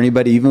 It's hard for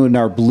anybody. Even in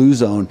our blue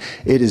zone,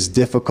 it is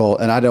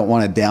difficult. And I don't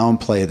want to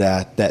downplay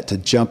that to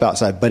jump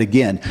outside. But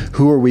again,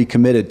 who are we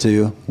committed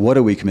to? What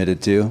are we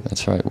committed to?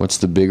 That's right. What's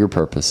the bigger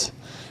purpose?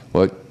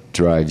 What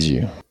drives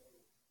you?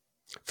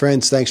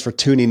 Friends, thanks for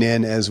tuning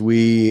in as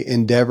we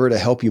endeavor to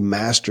help you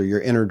master your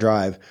inner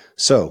drive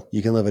so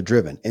you can live a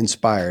driven,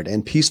 inspired,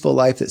 and peaceful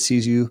life that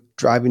sees you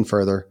driving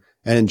further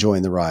and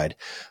enjoying the ride.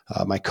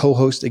 My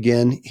co-host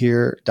again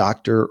here,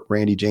 Dr.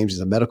 Randy James, is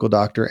a medical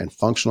doctor and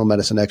functional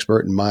medicine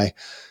expert and my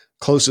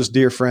closest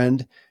dear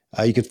friend.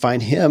 You can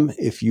find him,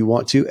 if you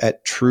want to,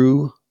 at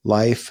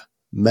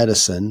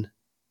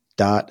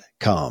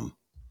truelifemedicine.com.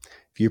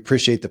 If you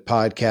appreciate the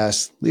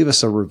podcast, leave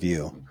us a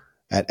review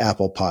at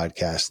Apple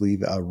Podcasts.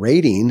 Leave a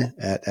rating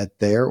at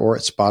there or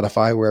at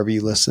Spotify, wherever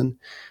you listen.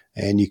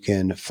 And you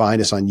can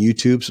find us on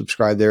YouTube,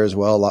 subscribe there as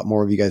well. A lot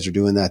more of you guys are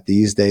doing that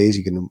these days.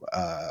 You can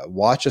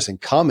watch us and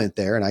comment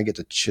there, and I get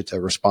to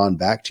respond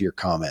back to your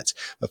comments.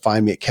 But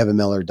find me at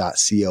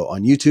kevinmiller.co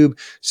on YouTube.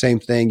 Same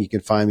thing. You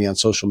can find me on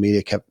social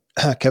media,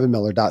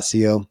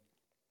 kevinmiller.co,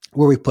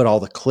 where we put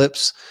all the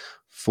clips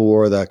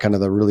for the kind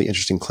of the really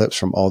interesting clips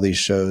from all these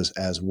shows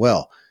as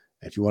well.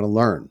 If you want to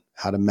learn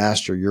how to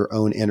master your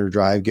own inner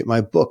drive, get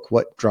my book,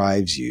 What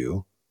Drives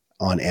You,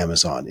 on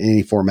Amazon in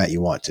any format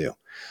you want to.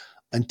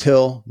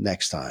 Until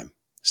next time,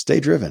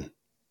 stay driven.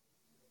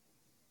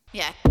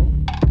 Yeah.